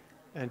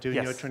and do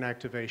neutron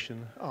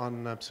activation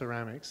on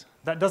ceramics.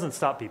 That doesn't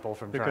stop people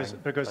from trying.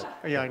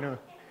 Yeah, I know.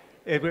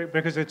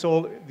 Because it's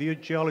all, the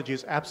geology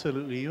is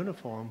absolutely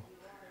uniform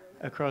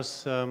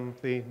across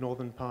the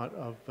northern part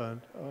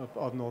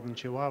of northern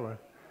Chihuahua.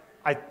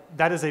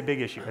 That is a big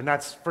issue, and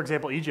that's, for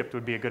example, Egypt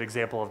would be a good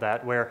example of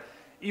that, where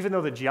even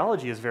though the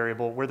geology is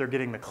variable, where they're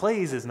getting the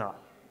clays is not.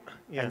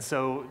 Yeah. And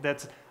so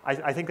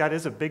I think that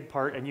is a big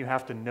part, and you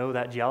have to know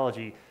that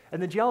geology,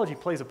 and the geology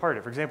plays a part in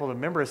it. For example, the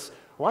members,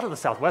 a lot of the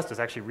Southwest is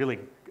actually really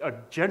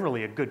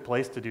generally a good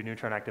place to do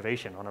neutron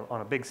activation on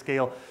a big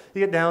scale.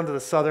 You get down to the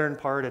southern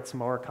part, it's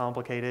more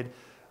complicated,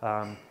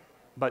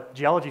 but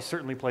geology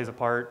certainly plays a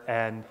part,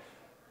 and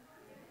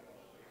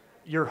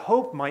your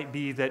hope might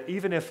be that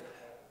even if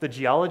the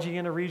geology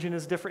in a region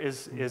is different,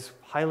 is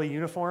highly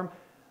uniform,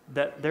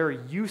 that their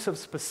use of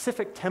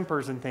specific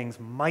tempers and things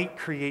might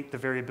create the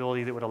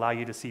variability that would allow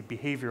you to see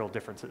behavioral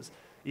differences,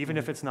 even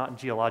if it's not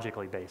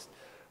geologically based.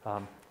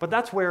 But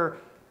that's where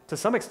to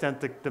some extent,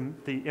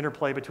 the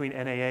interplay between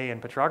NAA and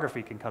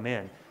petrography can come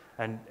in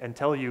and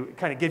tell you,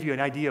 kind of give you an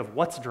idea of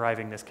what's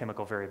driving this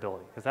chemical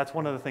variability. Because that's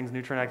one of the things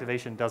neutron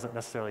activation doesn't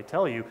necessarily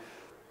tell you.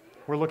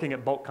 We're looking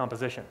at bulk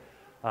composition.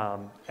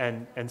 I'm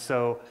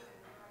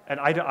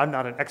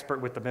not an expert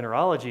with the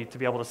mineralogy to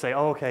be able to say,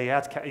 oh, okay,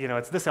 yeah,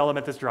 it's this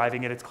element that's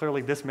driving it. It's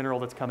clearly this mineral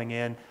that's coming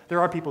in. There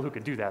are people who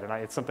can do that, and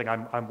it's something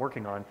I'm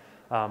working on.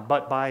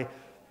 But by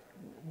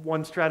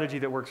one strategy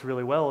that works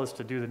really well is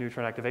to do the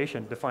neutron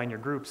activation, define your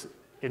groups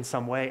in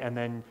some way, and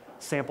then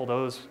sample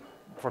those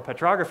for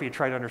petrography,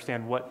 try to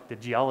understand what the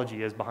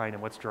geology is behind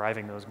and what's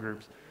driving those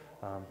groups.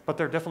 But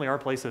there definitely are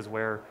places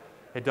where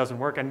it doesn't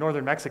work, and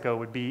northern Mexico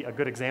would be a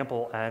good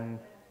example, and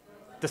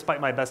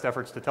despite my best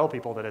efforts to tell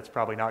people that it's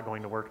probably not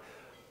going to work,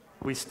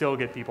 we still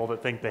get people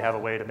that think they have a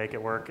way to make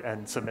it work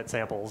and submit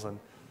samples, and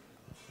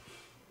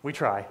we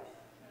try.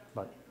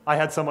 But I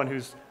had someone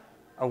who's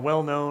a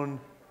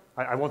well-known,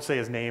 I won't say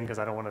his name because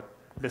I don't want to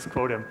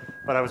misquote him,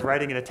 but I was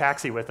riding in a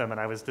taxi with him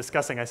and I was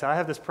discussing, I said, I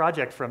have this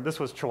project this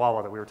was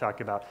Chihuahua that we were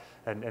talking about,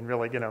 and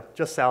really,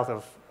 just south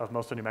of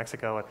most of New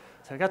Mexico. And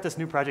so I got this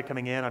new project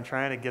coming in, I'm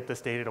trying to get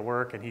this data to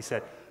work, and he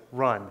said,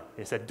 run.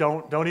 He said,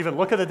 don't even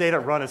look at the data,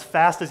 run as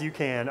fast as you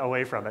can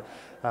away from it.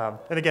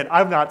 And again,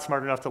 I'm not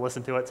smart enough to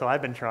listen to it, so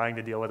I've been trying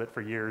to deal with it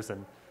for years,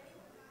 and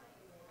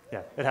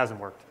yeah, it hasn't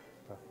worked.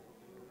 So.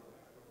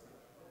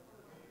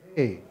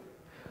 Hey.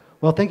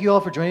 Well, thank you all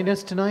for joining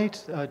us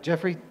tonight.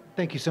 Jeffrey,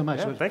 thank you so much.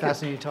 Yeah, It was a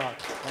fascinating talk.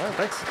 All right,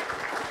 thanks.